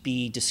to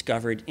be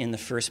discovered in the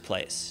first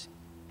place.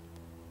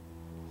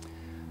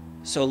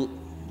 So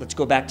let's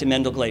go back to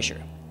Mendel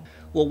Glacier.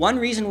 Well, one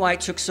reason why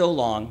it took so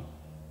long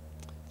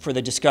for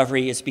the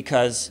discovery is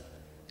because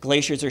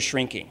glaciers are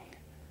shrinking.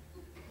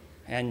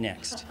 And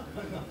next.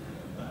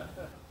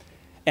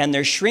 And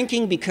they're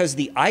shrinking because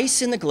the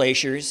ice in the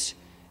glaciers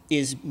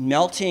is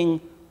melting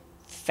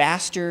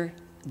faster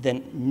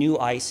than new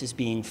ice is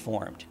being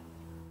formed.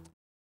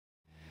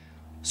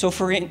 So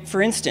for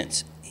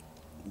instance,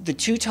 the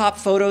two top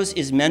photos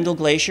is Mendel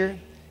Glacier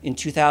in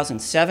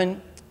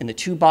 2007, and the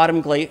two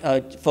bottom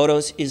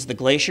photos is the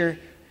glacier,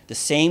 the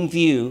same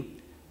view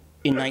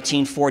in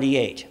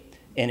 1948.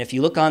 And if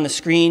you look on the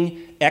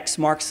screen, X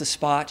marks the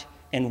spot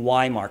and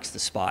Y marks the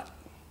spot.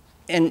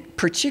 And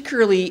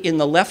particularly in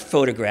the left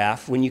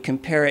photograph, when you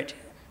compare it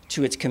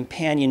to its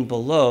companion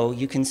below,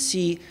 you can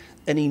see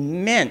an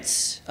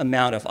immense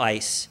amount of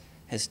ice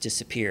has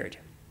disappeared.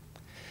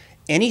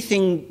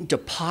 Anything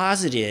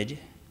deposited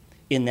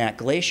in that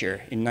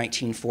glacier in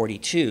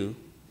 1942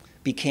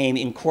 became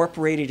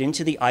incorporated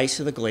into the ice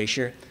of the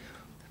glacier,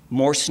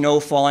 more snow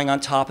falling on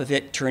top of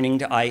it, turning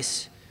to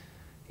ice,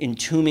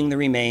 entombing the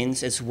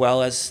remains as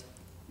well as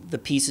the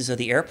pieces of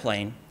the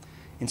airplane.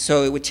 And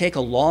so it would take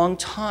a long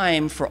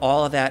time for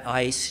all of that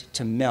ice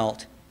to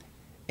melt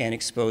and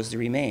expose the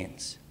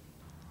remains.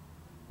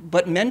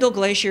 But Mendel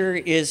Glacier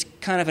is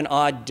kind of an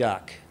odd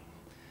duck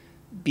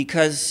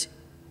because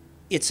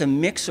it's a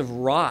mix of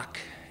rock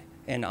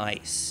and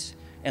ice.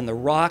 And the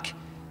rock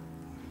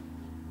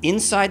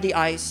inside the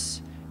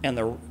ice and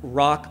the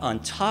rock on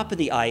top of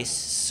the ice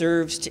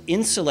serves to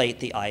insulate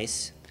the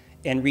ice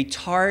and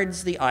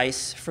retards the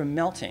ice from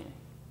melting.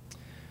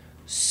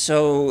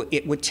 So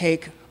it would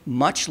take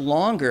much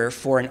longer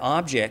for an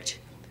object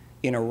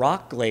in a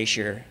rock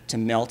glacier to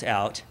melt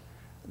out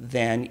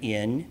than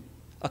in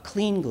a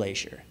clean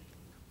glacier.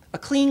 A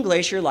clean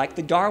glacier like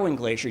the Darwin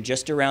Glacier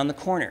just around the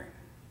corner.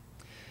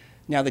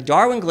 Now, the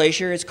Darwin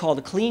Glacier is called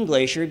a clean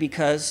glacier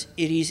because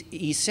it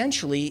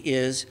essentially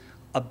is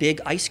a big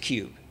ice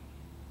cube.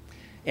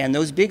 And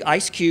those big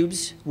ice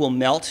cubes will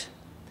melt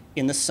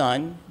in the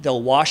sun.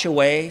 They'll wash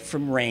away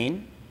from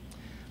rain.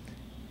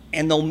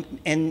 And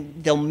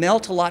they'll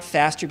melt a lot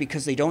faster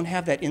because they don't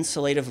have that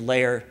insulative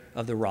layer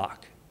of the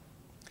rock.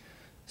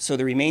 So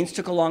the remains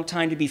took a long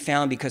time to be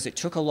found because it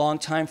took a long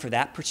time for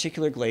that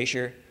particular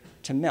glacier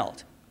to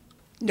melt.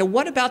 Now,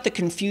 what about the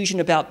confusion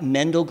about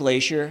Mendel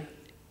Glacier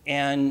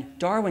and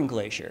Darwin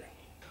Glacier?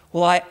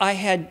 Well, I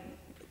had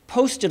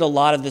posted a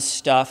lot of this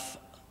stuff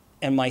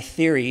and my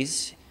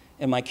theories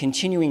and my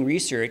continuing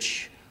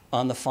research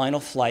on the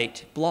Final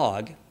Flight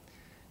blog,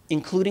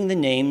 including the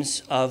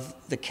names of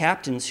the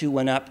captains who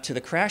went up to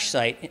the crash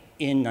site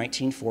in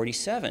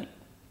 1947.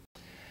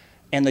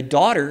 And the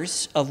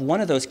daughters of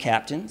one of those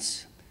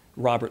captains,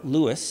 Robert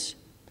Lewis,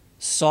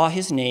 saw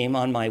his name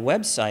on my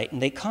website,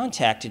 and they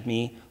contacted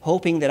me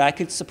hoping that I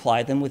could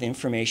supply them with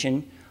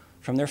information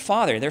from their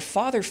father. Their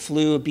father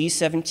flew a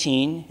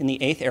B-17 in the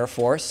 8th Air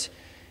Force.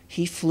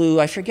 He flew,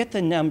 I forget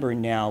the number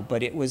now,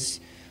 but it was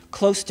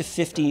close to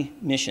 50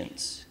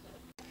 missions.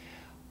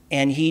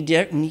 And he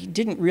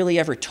didn't really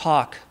ever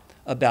talk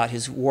about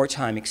his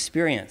wartime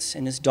experience,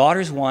 and his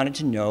daughters wanted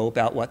to know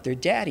about what their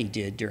daddy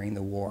did during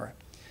the war.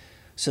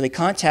 So they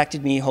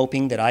contacted me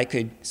hoping that I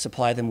could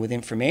supply them with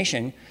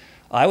information.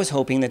 I was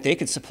hoping that they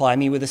could supply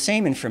me with the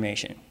same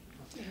information.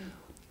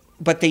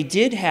 But they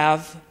did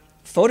have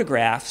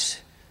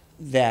photographs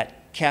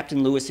that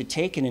Captain Lewis had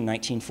taken in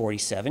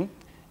 1947,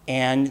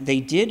 and they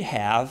did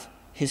have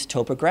his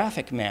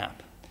topographic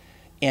map.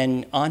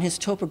 And on his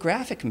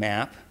topographic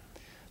map,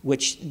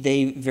 which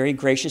they very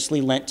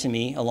graciously lent to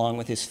me along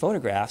with his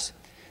photographs,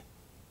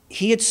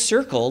 he had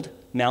circled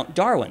Mount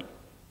Darwin.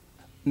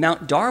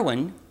 Mount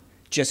Darwin,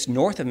 just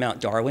north of Mount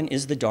Darwin,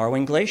 is the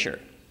Darwin Glacier.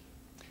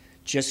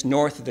 Just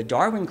north of the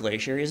Darwin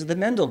Glacier is the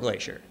Mendel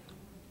Glacier.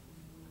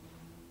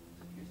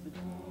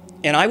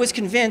 And I was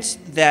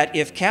convinced that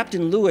if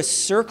Captain Lewis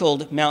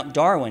circled Mount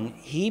Darwin,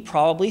 he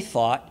probably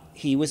thought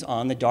he was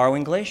on the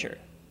Darwin Glacier.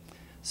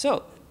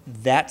 So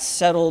that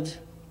settled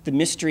the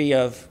mystery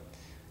of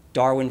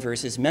Darwin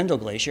versus Mendel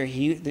Glacier.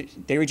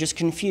 They were just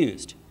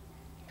confused.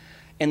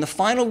 And the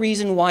final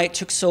reason why it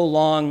took so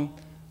long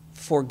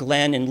for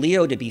Glenn and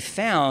Leo to be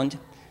found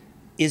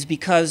is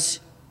because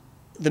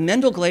the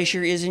Mendel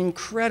Glacier is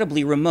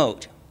incredibly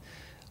remote,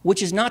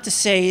 which is not to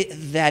say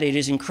that it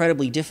is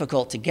incredibly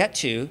difficult to get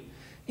to.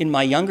 In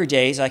my younger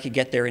days, I could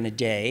get there in a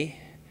day.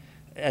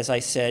 As I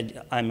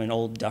said, I'm an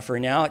old duffer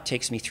now. It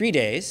takes me 3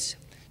 days,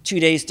 2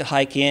 days to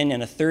hike in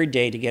and a third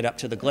day to get up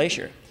to the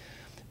glacier.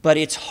 But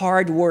it's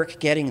hard work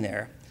getting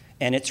there,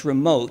 and it's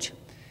remote,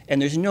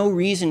 and there's no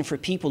reason for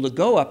people to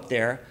go up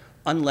there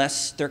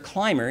unless they're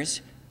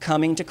climbers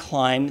coming to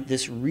climb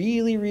this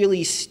really,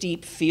 really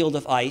steep field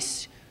of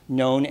ice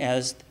known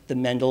as the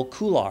Mendel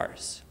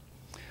Couloirs.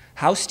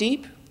 How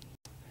steep?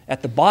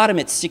 At the bottom,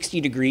 it's 60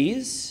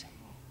 degrees.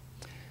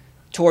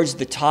 Towards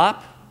the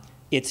top,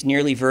 it's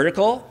nearly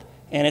vertical,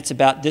 and it's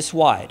about this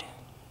wide.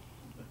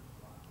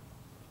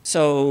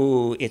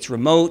 So it's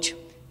remote.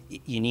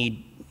 You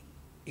need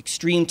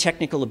extreme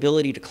technical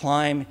ability to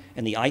climb,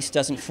 and the ice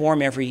doesn't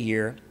form every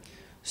year.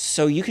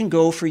 So you can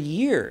go for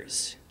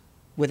years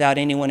without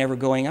anyone ever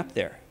going up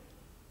there.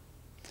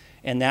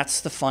 And that's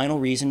the final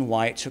reason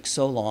why it took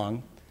so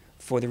long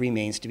for the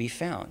remains to be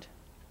found.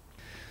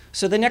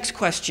 So the next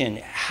question,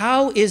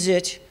 how is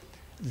it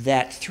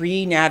that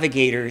 3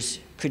 navigators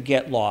could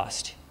get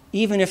lost,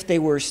 even if they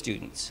were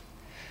students?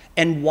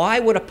 And why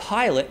would a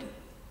pilot,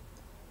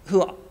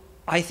 who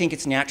I think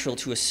it's natural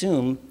to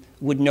assume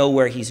would know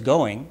where he's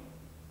going,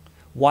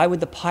 why would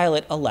the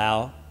pilot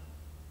allow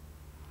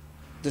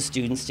the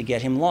students to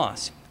get him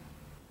lost?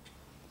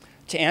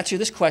 To answer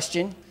this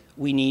question,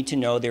 we need to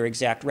know their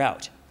exact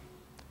route.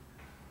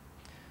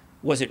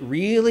 Was it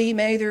really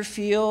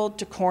Matherfield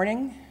to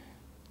Corning,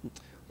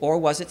 or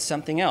was it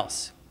something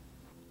else?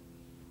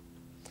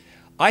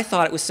 I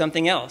thought it was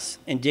something else,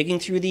 and digging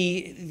through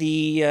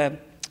the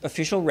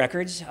official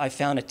records, I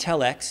found a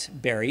telex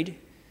buried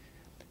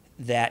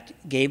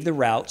that gave the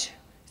route.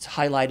 It's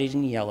highlighted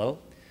in yellow.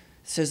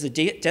 It says the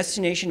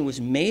destination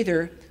was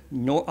Mather,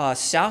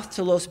 south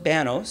to Los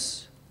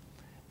Banos,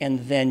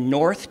 and then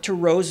north to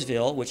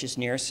Roseville, which is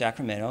near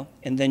Sacramento,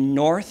 and then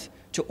north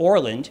to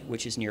Orland,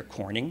 which is near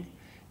Corning,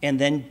 and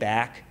then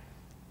back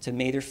to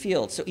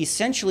Matherfield. So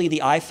essentially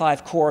the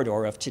I-5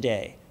 corridor of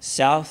today,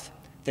 south,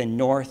 then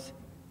north,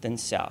 then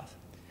south.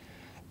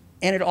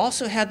 And it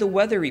also had the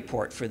weather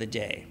report for the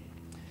day.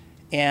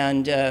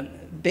 And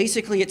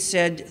basically it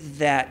said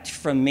that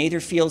from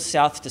Matherfield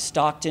south to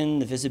Stockton,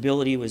 the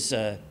visibility was,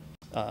 let's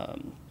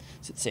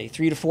say,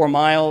 3 to 4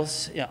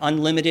 miles,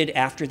 unlimited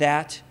after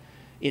that.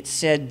 It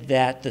said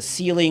that the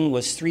ceiling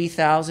was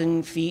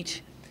 3,000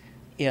 feet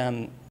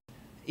in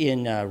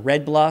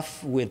Red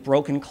Bluff with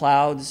broken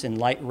clouds and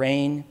light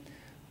rain,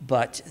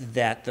 but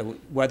that the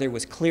weather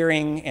was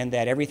clearing and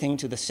that everything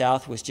to the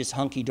south was just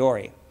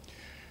hunky-dory.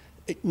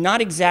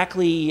 Not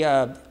exactly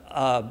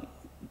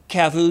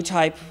Cavu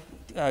type,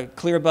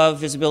 clear above,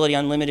 visibility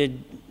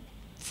unlimited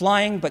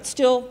flying, but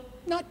still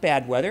not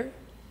bad weather.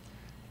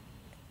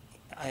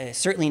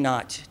 Certainly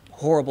not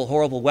horrible,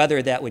 horrible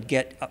weather that would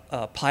get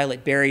a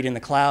pilot buried in the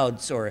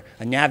clouds or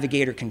a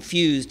navigator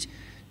confused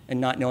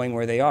and not knowing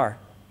where they are.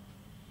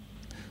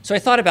 So I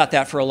thought about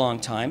that for a long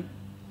time,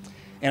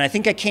 and I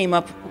think I came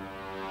up.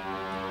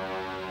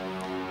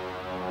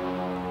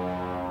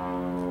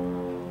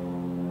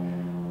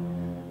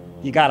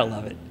 You gotta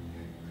love it.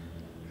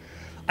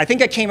 I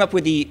think I came up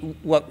with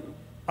what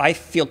I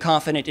feel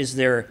confident is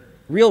their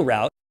real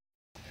route,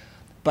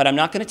 but I'm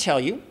not gonna tell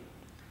you,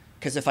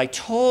 because if I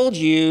told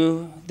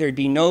you, there'd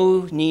be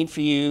no need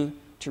for you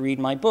to read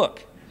my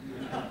book.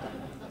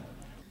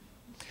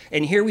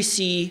 And here we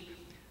see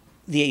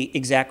the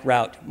exact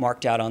route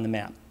marked out on the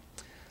map.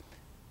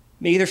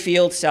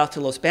 Matherfield, south to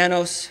Los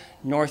Banos,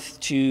 north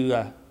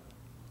to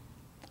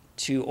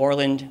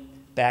Orland,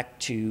 back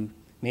to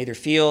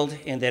Matherfield,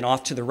 and then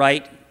off to the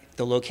right,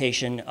 the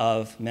location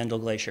of Mendel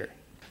Glacier.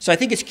 So I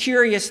think it's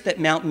curious that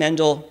Mount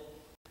Mendel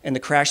and the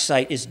crash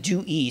site is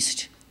due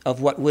east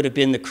of what would have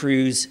been the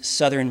crew's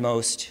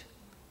southernmost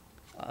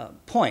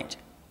point.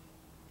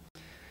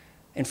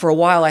 And for a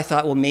while I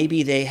thought, well,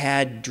 maybe they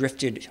had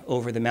drifted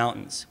over the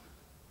mountains.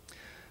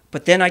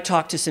 But then I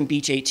talked to some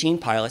Beech 18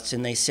 pilots,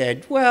 and they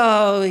said,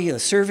 well, the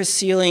service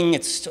ceiling,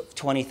 it's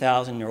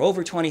 20,000 or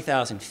over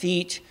 20,000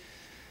 feet.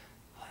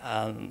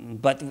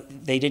 But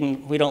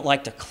we don't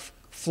like to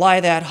fly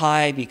that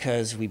high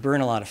because we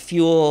burn a lot of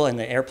fuel and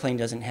the airplane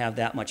doesn't have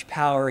that much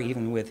power,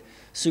 even with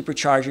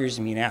superchargers.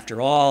 I mean, after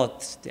all,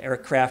 the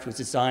aircraft was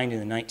designed in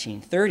the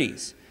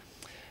 1930s.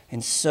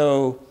 And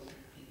so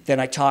then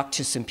I talked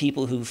to some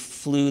people who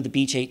flew the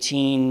Beech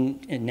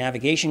 18 in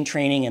navigation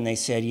training, and they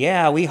said,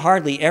 yeah, we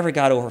hardly ever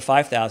got over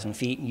 5,000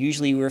 feet.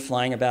 Usually we were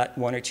flying about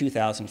 1,000 or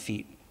 2,000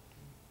 feet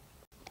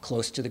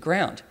close to the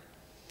ground.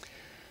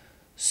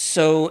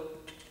 So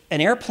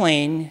an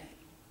airplane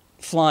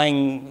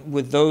flying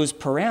with those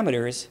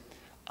parameters,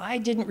 I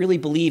didn't really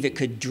believe it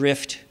could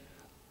drift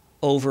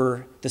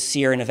over the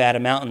Sierra Nevada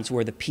mountains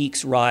where the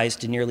peaks rise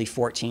to nearly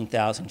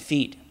 14,000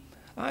 feet.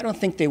 I don't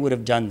think they would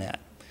have done that.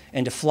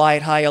 And to fly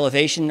at high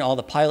elevation, all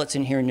the pilots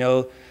in here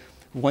know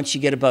once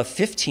you get above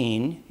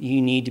 15,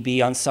 you need to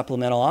be on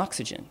supplemental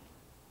oxygen.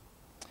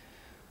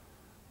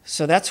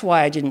 So that's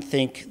why I didn't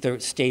think the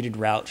stated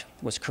route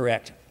was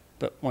correct.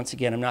 But once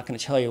again, I'm not going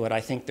to tell you what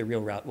I think the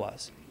real route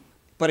was.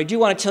 But I do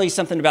want to tell you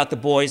something about the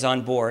boys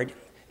on board.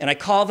 And I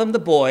call them the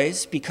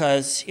boys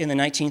because in the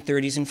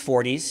 1930s and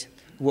 40s,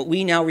 what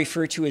we now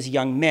refer to as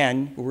young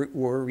men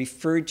were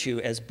referred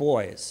to as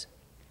boys.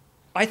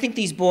 I think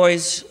these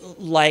boys,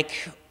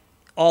 like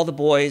all the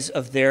boys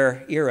of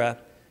their era,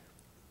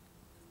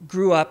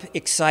 grew up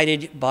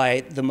excited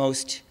by the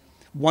most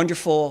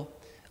wonderful,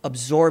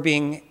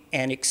 absorbing,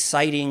 and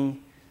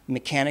exciting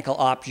mechanical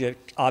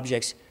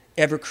objects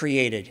ever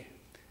created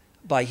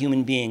by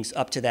human beings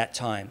up to that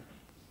time: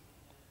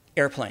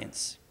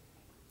 airplanes.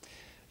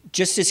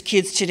 Just as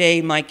kids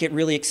today might get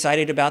really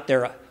excited about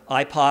their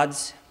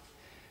iPods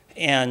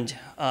and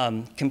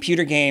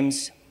computer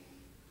games,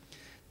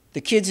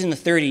 the kids in the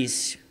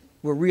 30s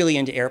were really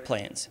into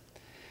airplanes.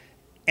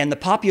 And the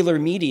popular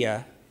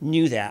media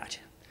knew that.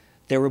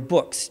 There were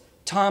books,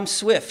 Tom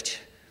Swift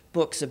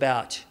books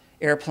about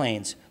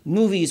airplanes,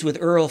 movies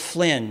with Errol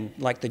Flynn,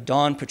 like The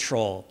Dawn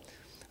Patrol,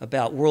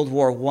 about World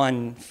War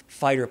I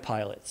fighter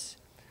pilots.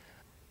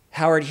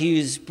 Howard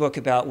Hughes' book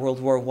about World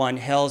War I,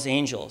 Hell's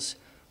Angels.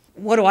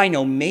 What do I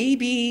know?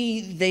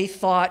 Maybe they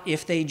thought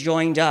if they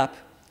joined up,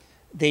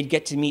 they'd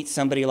get to meet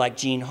somebody like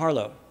Jean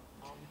Harlow.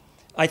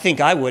 I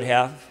think I would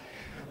have.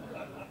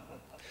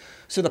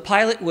 So the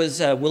pilot was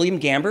William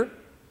Gamber,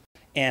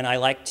 and I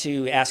like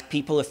to ask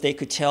people if they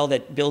could tell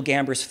that Bill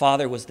Gamber's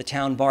father was the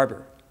town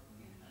barber.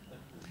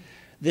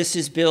 This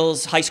is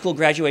Bill's high school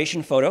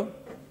graduation photo.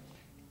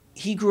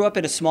 He grew up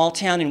in a small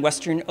town in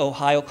western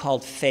Ohio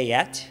called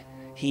Fayette.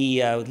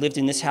 He lived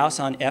in this house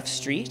on F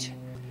Street.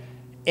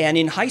 And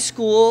in high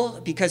school,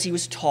 because he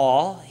was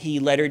tall, he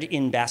lettered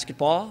in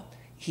basketball.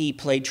 He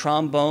played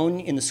trombone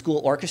in the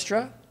school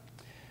orchestra,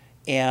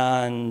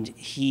 and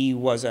he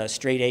was a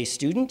straight A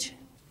student.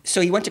 So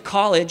he went to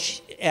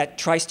college at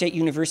Tri-State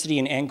University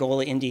in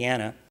Angola,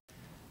 Indiana,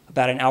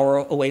 about an hour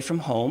away from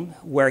home,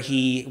 where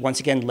he once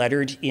again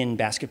lettered in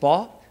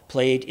basketball,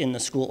 played in the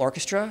school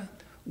orchestra,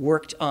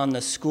 worked on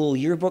the school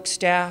yearbook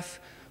staff,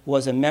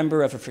 was a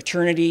member of a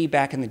fraternity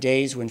back in the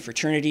days when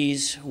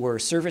fraternities were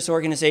service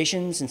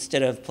organizations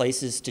instead of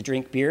places to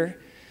drink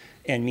beer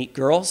and meet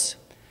girls.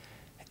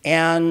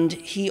 And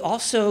he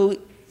also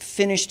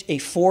finished a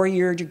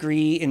 4-year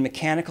degree in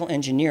mechanical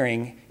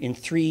engineering in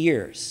 3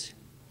 years.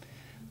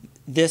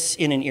 This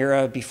in an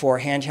era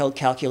before handheld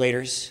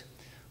calculators,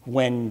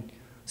 when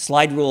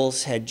slide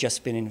rules had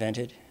just been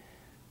invented.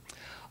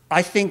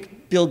 I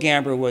think Bill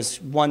Gamber was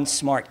one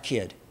smart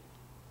kid.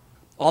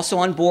 Also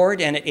on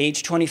board, and at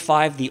age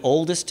 25, the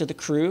oldest of the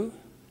crew,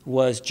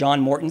 was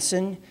John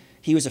Mortensen.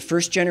 He was a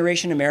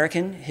first-generation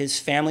American. His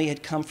family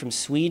had come from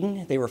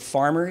Sweden. They were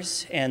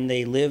farmers, and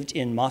they lived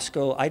in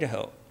Moscow,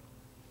 Idaho.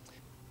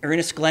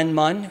 Ernest Glenn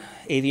Munn,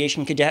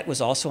 aviation cadet, was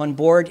also on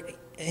board.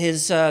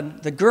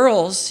 The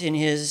girls in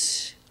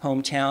his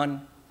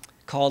hometown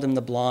called him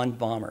the Blonde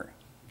Bomber.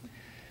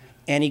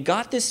 And he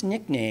got this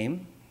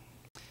nickname.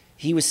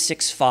 He was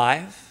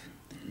 6'5",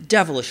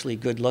 devilishly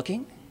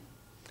good-looking.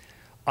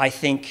 I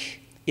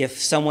think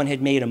if someone had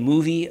made a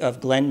movie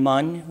of Glenn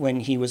Munn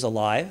when he was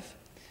alive,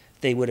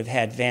 they would have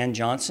had Van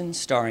Johnson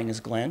starring as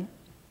Glenn.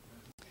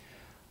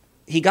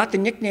 He got the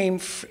nickname,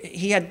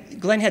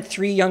 Glenn had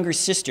 3 younger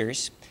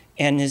sisters,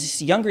 and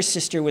his younger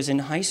sister was in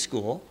high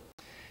school.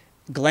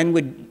 Glenn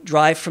would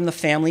drive from the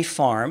family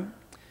farm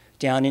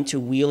down into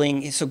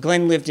Wheeling. So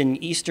Glenn lived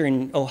in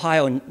eastern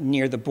Ohio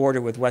near the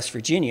border with West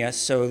Virginia,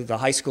 so the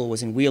high school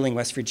was in Wheeling,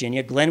 West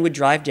Virginia. Glenn would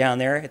drive down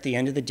there at the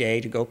end of the day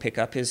to go pick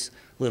up his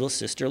little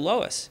sister,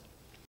 Lois.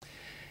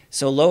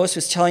 So Lois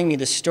was telling me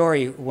the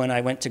story when I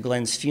went to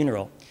Glenn's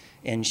funeral,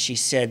 and she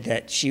said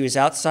that she was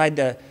outside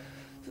the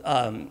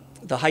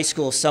high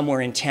school somewhere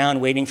in town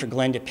waiting for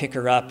Glenn to pick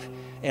her up,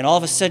 and all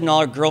of a sudden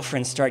all her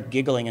girlfriends start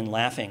giggling and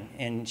laughing,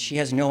 and she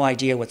has no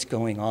idea what's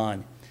going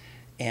on.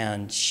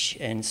 And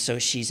so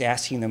she's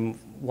asking them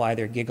why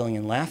they're giggling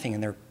and laughing,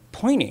 and they're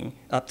pointing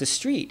up the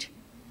street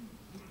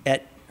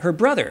at her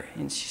brother,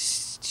 and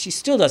she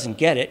still doesn't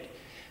get it.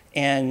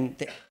 And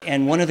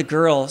one of the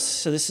girls,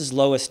 so this is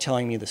Lois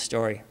telling me the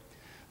story,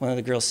 one of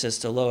the girls says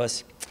to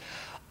Lois,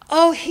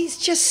 "Oh, he's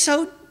just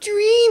so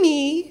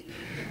dreamy."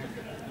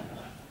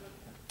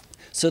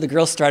 So the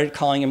girl started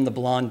calling him the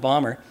Blonde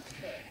Bomber,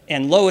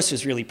 and Lois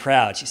was really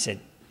proud. She said,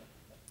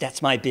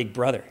 "That's my big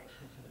brother."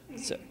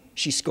 So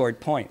she scored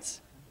points.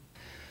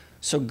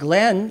 So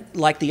Glenn,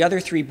 like the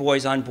other 3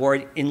 boys on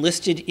board,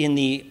 enlisted in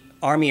the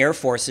Army Air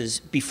Forces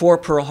before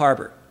Pearl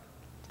Harbor.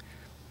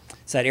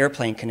 It's that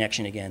airplane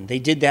connection again. They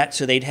did that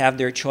so they'd have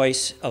their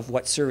choice of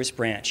what service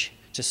branch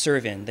to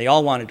serve in. They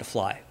all wanted to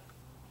fly.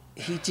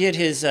 He did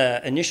his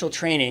initial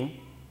training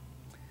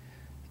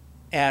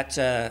at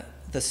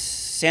the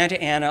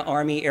Santa Ana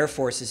Army Air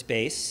Forces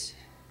base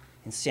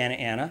in Santa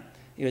Ana.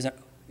 It was an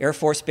Air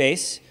Force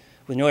base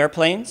with no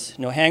airplanes,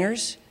 no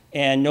hangars,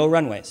 and no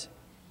runways.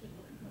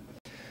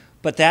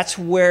 But that's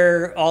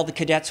where all the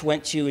cadets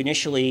went to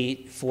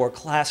initially for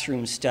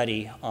classroom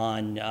study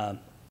on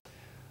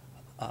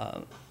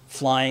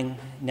flying,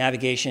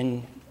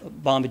 navigation,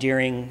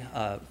 bombardiering,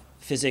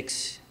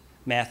 physics,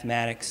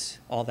 mathematics,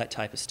 all that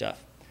type of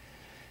stuff.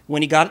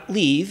 When he got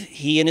leave,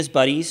 he and his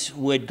buddies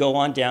would go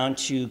on down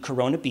to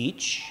Corona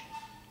Beach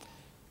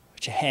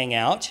to hang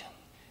out.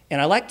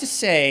 And I like to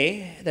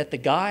say that the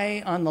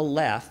guy on the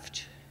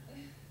left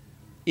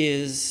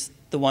is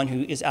the one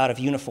who is out of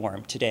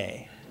uniform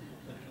today.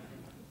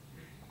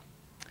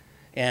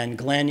 And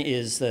Glenn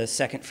is the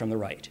second from the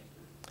right.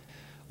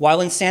 While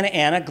in Santa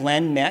Ana,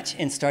 Glenn met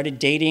and started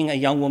dating a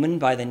young woman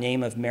by the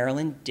name of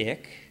Marilyn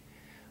Dick.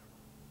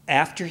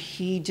 After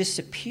he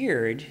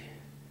disappeared,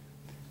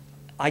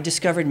 I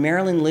discovered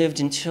Marilyn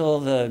lived until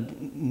the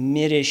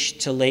mid-ish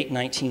to late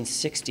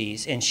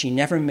 1960s, and she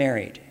never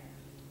married.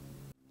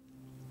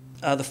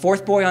 The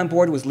fourth boy on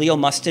board was Leo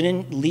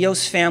Mustonen.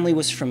 Leo's family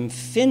was from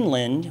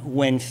Finland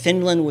when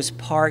Finland was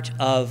part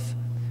of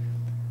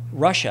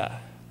Russia.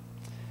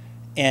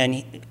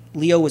 And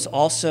Leo was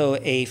also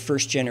a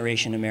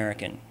first-generation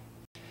American.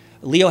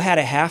 Leo had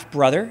a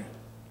half-brother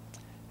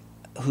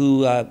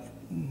who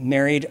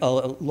married a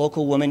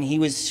local woman. He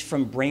was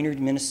from Brainerd,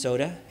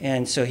 Minnesota.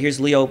 And so here's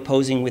Leo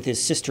posing with his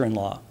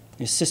sister-in-law.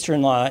 His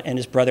sister-in-law and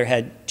his brother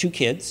had 2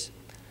 kids.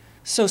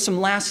 So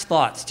some last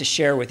thoughts to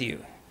share with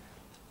you.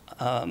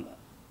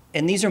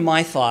 And these are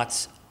my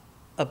thoughts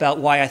about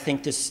why I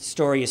think this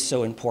story is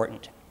so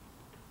important.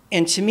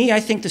 And to me, I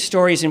think the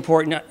story is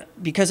important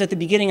because at the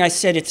beginning I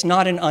said it's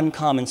not an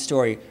uncommon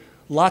story.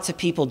 Lots of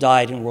people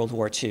died in World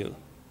War II.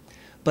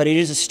 But it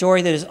is a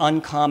story that is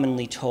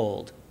uncommonly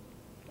told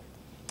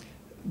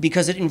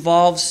because it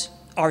involves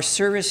our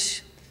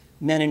service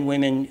men and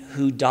women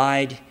who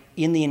died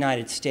in the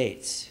United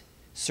States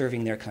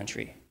serving their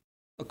country.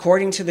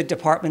 According to the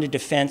Department of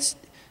Defense,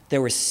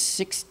 there were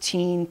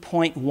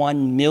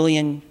 16.1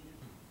 million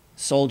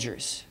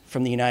soldiers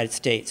from the United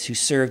States who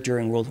served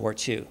during World War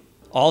II.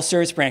 All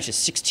service branches,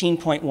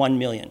 16.1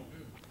 million.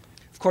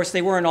 Of course,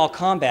 they weren't all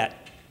combat.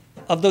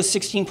 Of those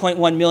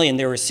 16.1 million,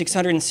 there were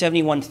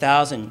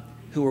 671,000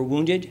 who were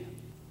wounded.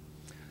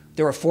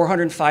 There were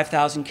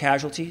 405,000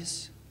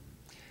 casualties.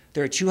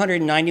 There are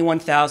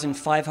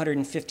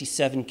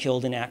 291,557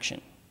 killed in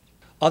action.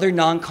 Other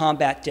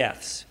non-combat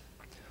deaths,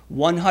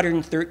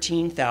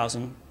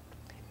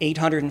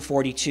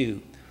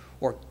 113,842,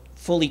 or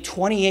fully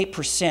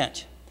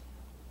 28%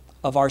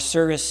 of our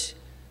service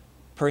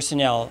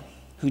personnel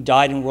who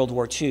died in World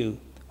War II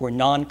were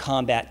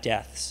non-combat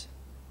deaths.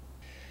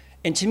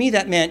 And to me,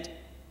 that meant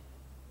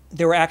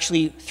there were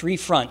actually 3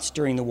 fronts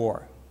during the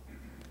war.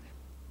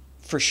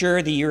 For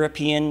sure, the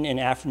European and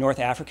North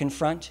African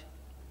front,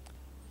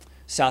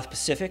 South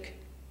Pacific,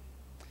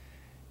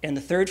 and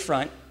the third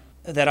front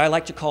that I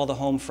like to call the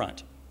home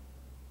front.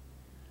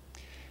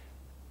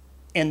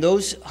 And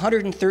those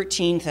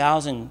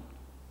 113,000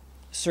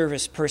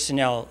 service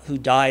personnel who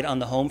died on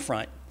the home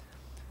front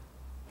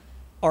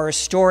are a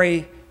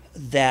story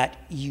that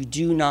you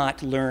do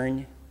not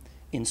learn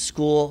in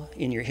school,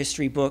 in your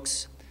history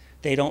books.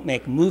 They don't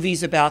make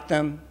movies about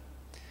them.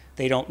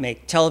 They don't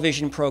make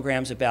television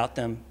programs about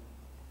them.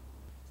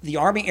 The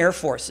Army Air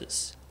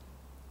Forces,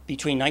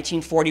 between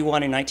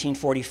 1941 and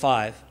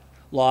 1945,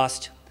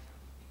 lost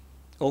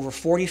over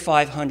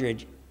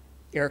 4,500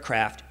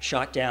 aircraft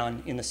shot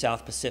down in the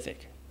South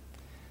Pacific.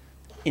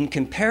 In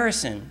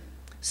comparison,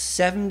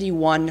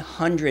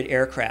 7,100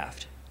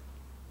 aircraft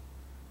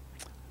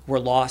were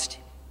lost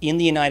in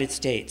the United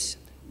States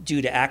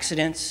due to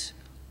accidents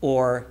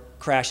or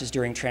crashes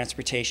during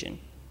transportation.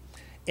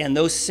 And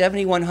those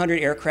 7,100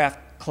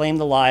 aircraft claimed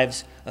the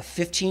lives of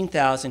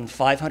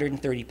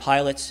 15,530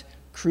 pilots,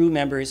 crew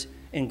members,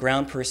 and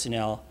ground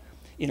personnel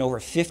in over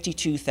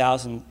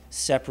 52,000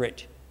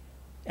 separate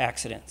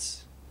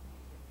accidents.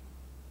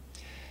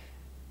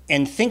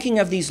 And thinking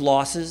of these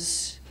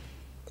losses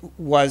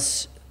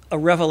was a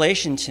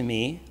revelation to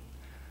me.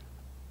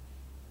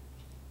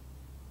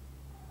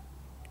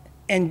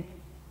 And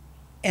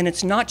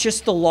it's not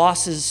just the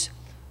losses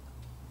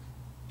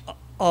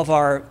of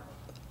our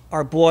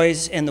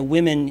boys and the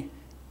women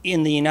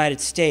in the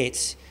United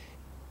States.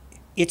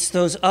 It's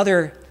those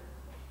other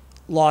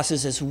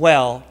losses as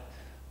well,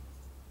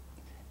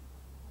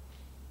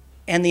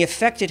 and the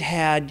effect it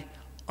had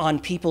on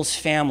people's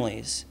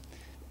families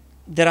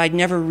that I'd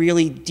never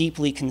really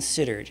deeply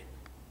considered.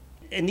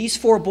 And these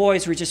 4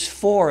 boys were just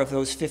 4 of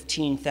those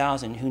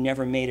 15,000 who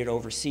never made it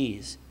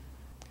overseas.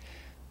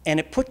 And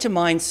it put to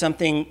mind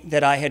something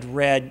that I had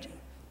read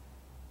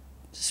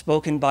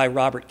spoken by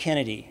Robert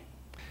Kennedy.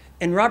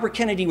 And Robert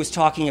Kennedy was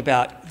talking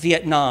about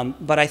Vietnam,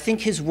 but I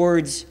think his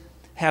words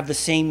have the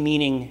same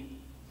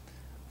meaning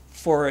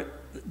for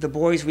the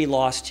boys we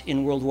lost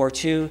in World War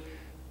II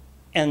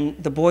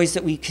and the boys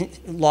that we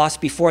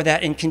lost before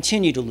that and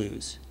continue to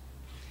lose.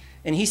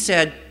 And he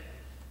said,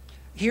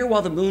 "Here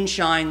while the moon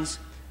shines,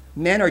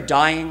 men are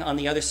dying on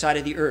the other side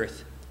of the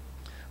earth.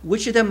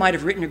 Which of them might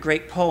have written a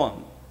great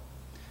poem?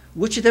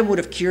 Which of them would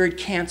have cured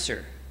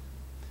cancer?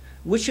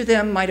 Which of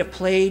them might have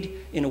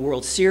played in a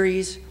World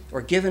Series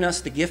or given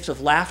us the gift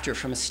of laughter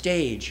from a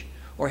stage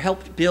or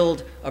helped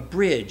build a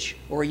bridge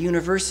or a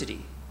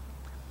university?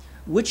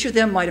 Which of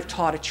them might have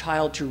taught a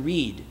child to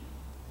read?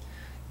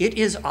 It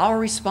is our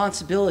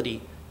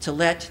responsibility to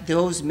let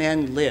those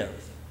men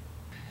live.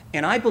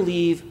 And I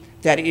believe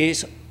that it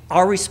is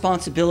our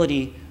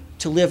responsibility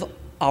to live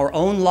our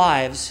own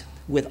lives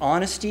with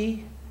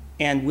honesty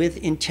and with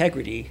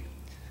integrity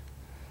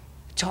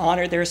to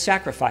honor their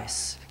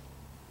sacrifice.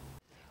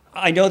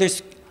 I know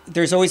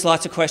there's always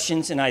lots of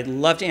questions, and I'd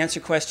love to answer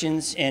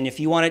questions. And if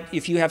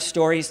you have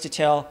stories to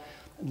tell,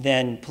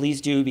 then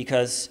please do,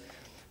 because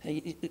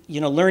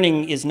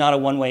learning is not a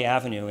one-way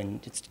avenue,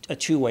 and it's a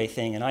two-way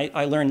thing. And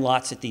I learn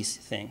lots at these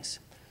things.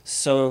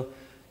 So,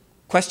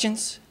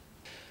 questions?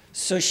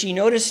 So she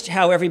noticed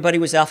how everybody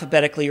was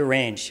alphabetically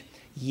arranged.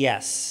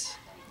 Yes,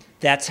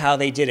 that's how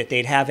they did it.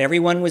 They'd have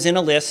everyone was in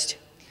a list,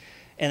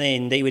 and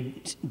then they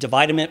would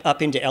divide them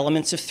up into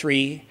elements of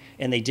 3,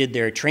 and they did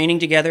their training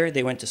together,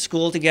 they went to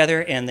school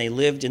together, and they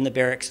lived in the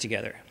barracks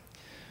together.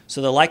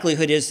 So the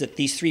likelihood is that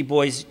these 3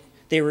 boys,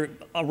 they were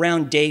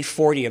around day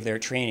 40 of their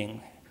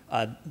training.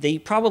 They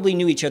probably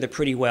knew each other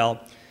pretty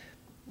well.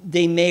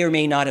 They may or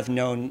may not have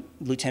known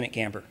Lieutenant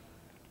Gamber.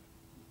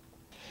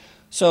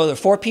 So there are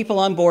 4 people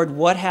on board.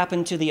 What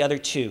happened to the other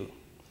 2?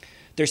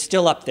 They're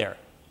still up there.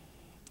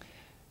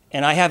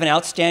 And I have an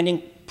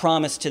outstanding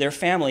promise to their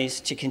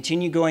families to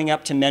continue going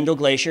up to Mendel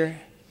Glacier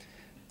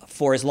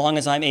for as long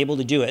as I'm able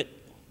to do it.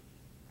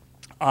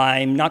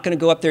 I'm not going to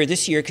go up there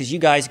this year because you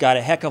guys got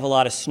a heck of a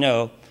lot of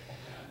snow.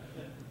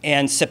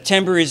 And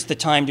September is the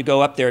time to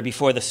go up there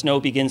before the snow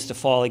begins to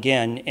fall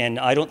again. And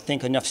I don't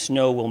think enough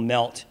snow will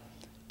melt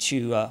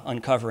to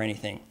uncover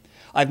anything.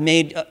 I've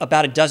made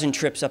about a dozen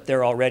trips up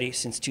there already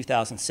since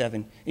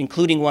 2007,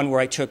 including one where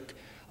I took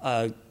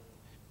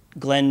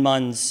Glenn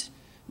Munn's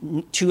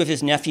 2 of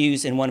his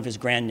nephews and 1 of his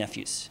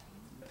grandnephews.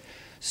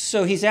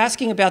 So he's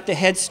asking about the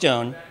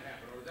headstone.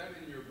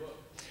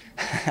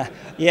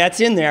 Yeah, it's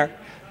in there.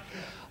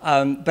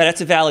 But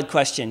that's a valid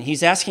question.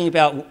 He's asking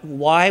about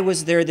why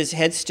was there this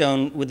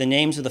headstone with the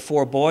names of the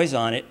 4 boys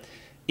on it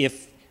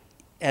if,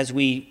 as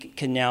we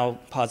can now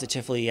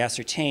positively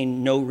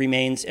ascertain, no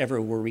remains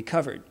ever were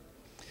recovered.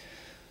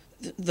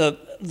 The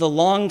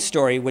long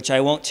story, which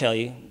I won't tell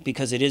you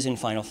because it is in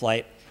Final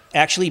Flight,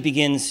 actually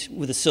begins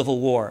with the Civil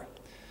War.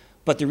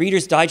 But the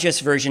Reader's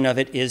Digest version of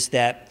it is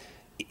that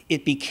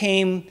it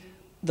became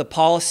the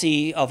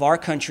policy of our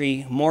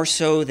country, more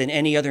so than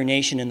any other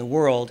nation in the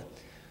world,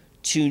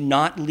 to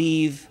not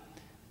leave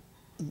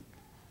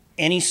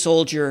any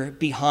soldier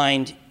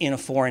behind in a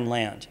foreign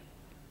land.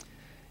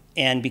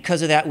 And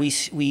because of that,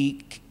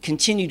 we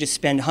continue to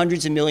spend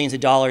hundreds of millions of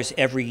dollars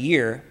every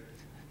year,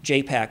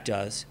 JPAC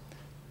does,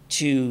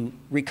 to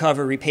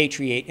recover,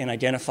 repatriate, and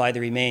identify the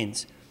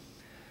remains.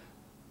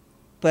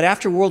 But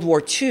after World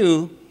War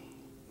II,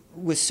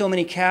 with so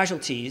many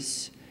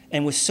casualties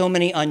and with so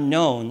many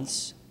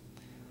unknowns,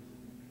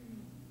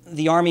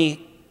 the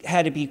Army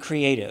had to be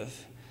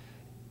creative.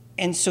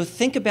 And so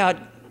think about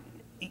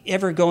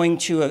ever going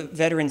to a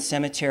veteran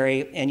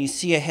cemetery and you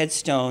see a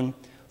headstone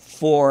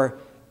for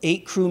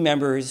 8 crew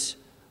members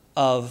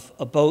of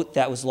a boat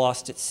that was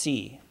lost at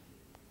sea.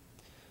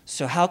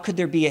 So how could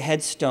there be a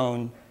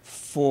headstone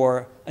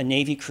for a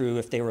Navy crew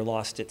if they were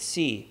lost at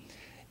sea?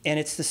 And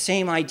it's the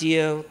same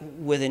idea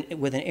with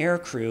an air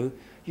crew.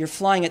 You're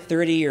flying at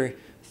 30 or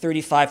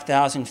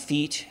 35,000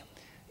 feet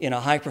in a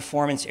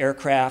high-performance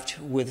aircraft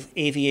with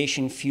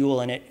aviation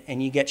fuel in it,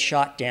 and you get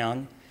shot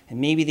down,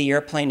 and maybe the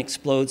airplane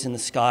explodes in the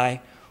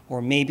sky,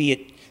 or maybe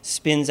it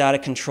spins out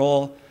of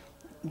control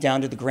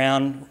down to the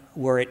ground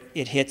where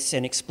it hits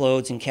and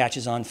explodes and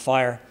catches on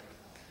fire.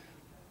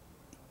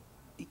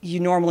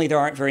 Normally there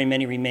aren't very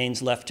many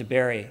remains left to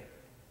bury.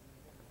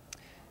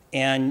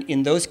 And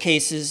in those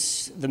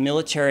cases, the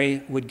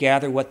military would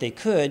gather what they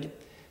could,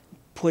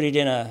 put it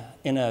in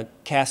a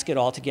casket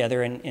all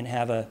together, and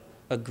have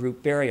a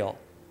group burial.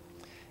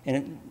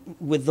 And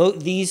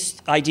with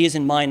these ideas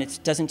in mind, it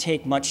doesn't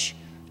take much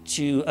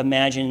to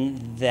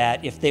imagine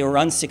that if they were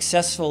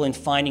unsuccessful in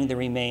finding the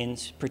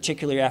remains,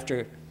 particularly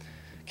after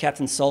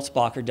Captain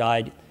Sulzbacher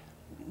died,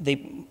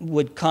 they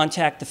would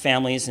contact the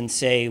families and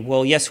say,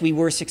 well, yes, we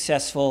were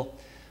successful.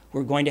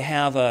 We're going to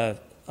have a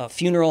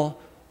funeral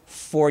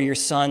for your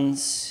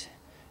sons,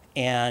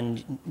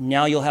 and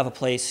now you'll have a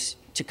place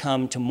to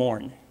come to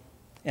mourn.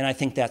 And I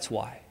think that's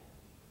why.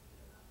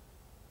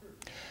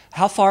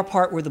 How far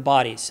apart were the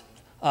bodies?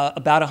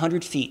 About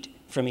 100 feet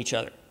from each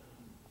other.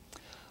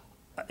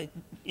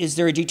 Is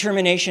there a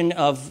determination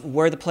of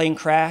where the plane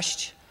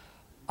crashed?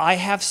 I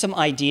have some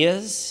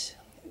ideas.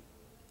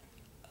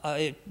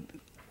 It's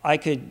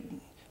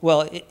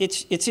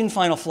in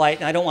Final Flight,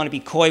 and I don't want to be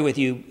coy with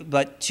you,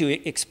 but to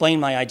explain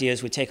my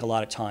ideas would take a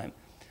lot of time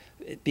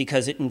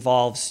because it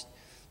involves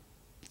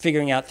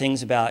figuring out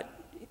things about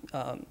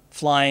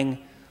flying,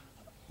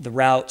 the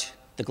route,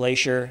 the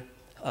glacier,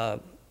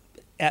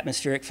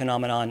 atmospheric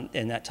phenomenon,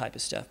 and that type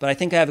of stuff. But I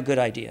think I have a good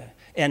idea.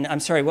 And I'm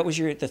sorry, what was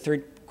the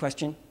third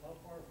question? How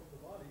far from the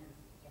bodies,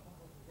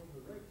 from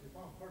the wreck, you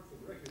found parts of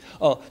the wreckage?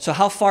 Oh, so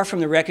how far from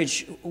the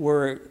wreckage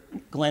were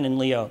Glenn and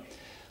Leo?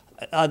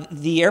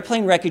 The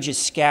airplane wreckage is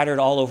scattered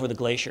all over the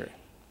glacier.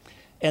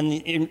 And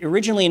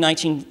originally in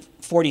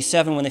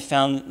 1947, when they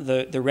found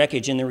the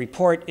wreckage, in the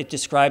report, it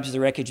describes the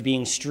wreckage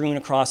being strewn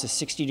across a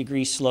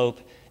 60-degree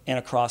slope and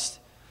across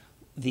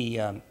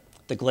the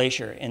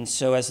glacier. And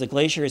so as the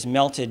glacier has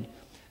melted,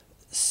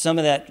 some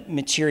of that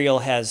material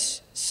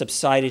has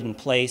subsided in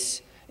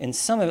place, and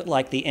some of it,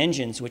 like the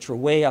engines, which were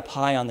way up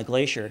high on the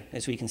glacier,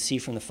 as we can see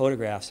from the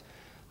photographs,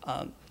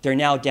 they're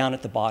now down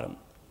at the bottom.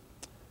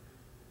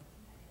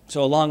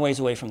 So a long ways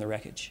away from the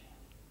wreckage.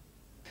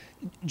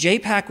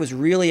 JPAC was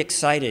really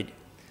excited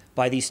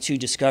by these two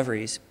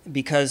discoveries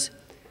because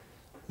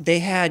they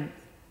had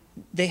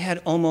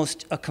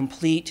almost a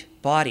complete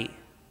body.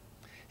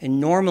 And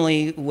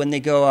normally when they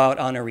go out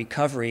on a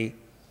recovery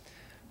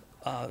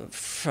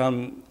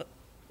from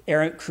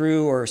errant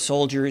crew or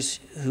soldiers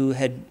who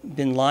had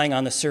been lying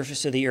on the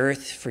surface of the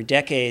earth for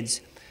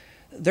decades,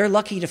 they're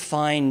lucky to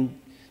find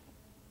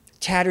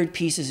tattered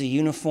pieces of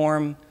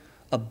uniform,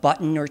 a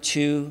button or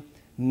two,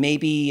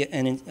 maybe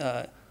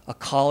a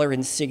collar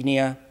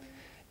insignia,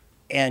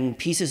 and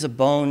pieces of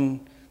bone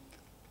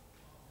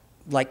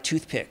like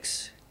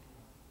toothpicks.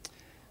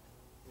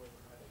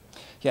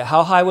 Yeah,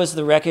 how high was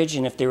the wreckage?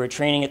 And if they were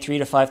training at 3,000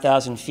 to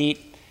 5,000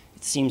 feet,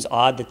 it seems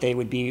odd that they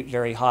would be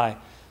very high.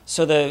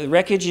 So the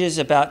wreckage is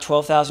about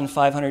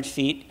 12,500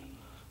 feet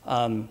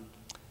on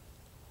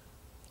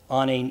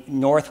a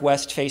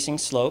northwest-facing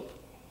slope.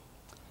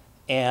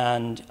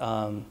 And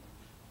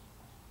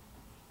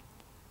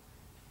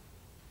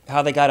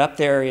how they got up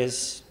there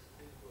is,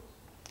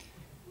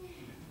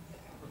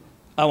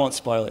 I won't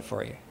spoil it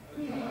for you.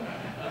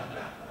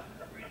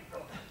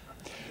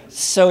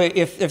 So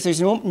if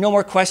there's no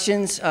more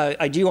questions,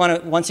 I do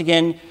want to once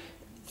again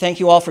thank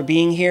you all for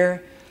being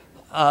here.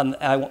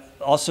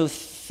 Also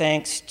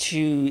thanks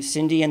to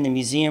Cindy and the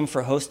museum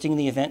for hosting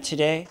the event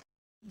today.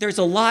 There's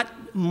a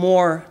lot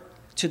more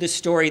to the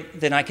story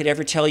than I could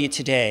ever tell you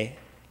today.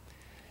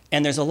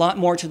 And there's a lot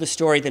more to the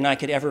story than I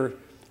could ever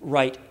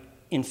write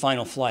in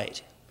Final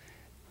Flight.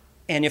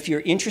 And if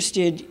you're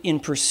interested in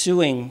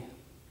pursuing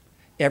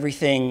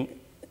everything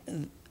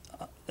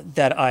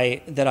that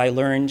I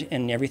learned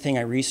and everything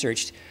I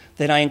researched,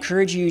 then I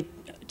encourage you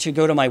to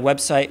go to my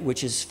website,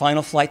 which is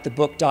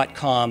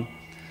finalflightthebook.com.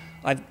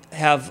 I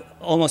have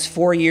almost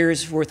 4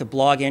 years worth of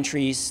blog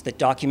entries that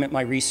document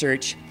my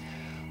research,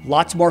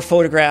 lots more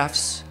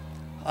photographs,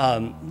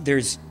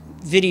 there's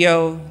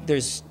video,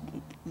 there's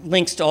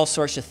links to all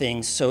sorts of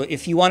things. So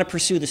if you want to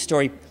pursue the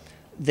story,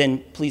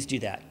 then please do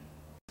that.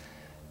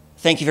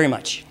 Thank you very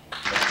much.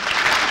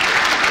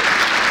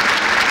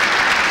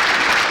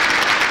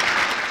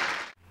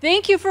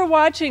 Thank you for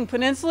watching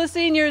Peninsula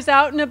Seniors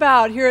Out and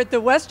About here at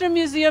the Western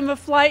Museum of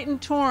Flight in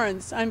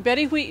Torrance. I'm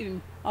Betty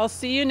Wheaton. I'll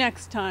see you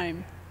next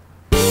time.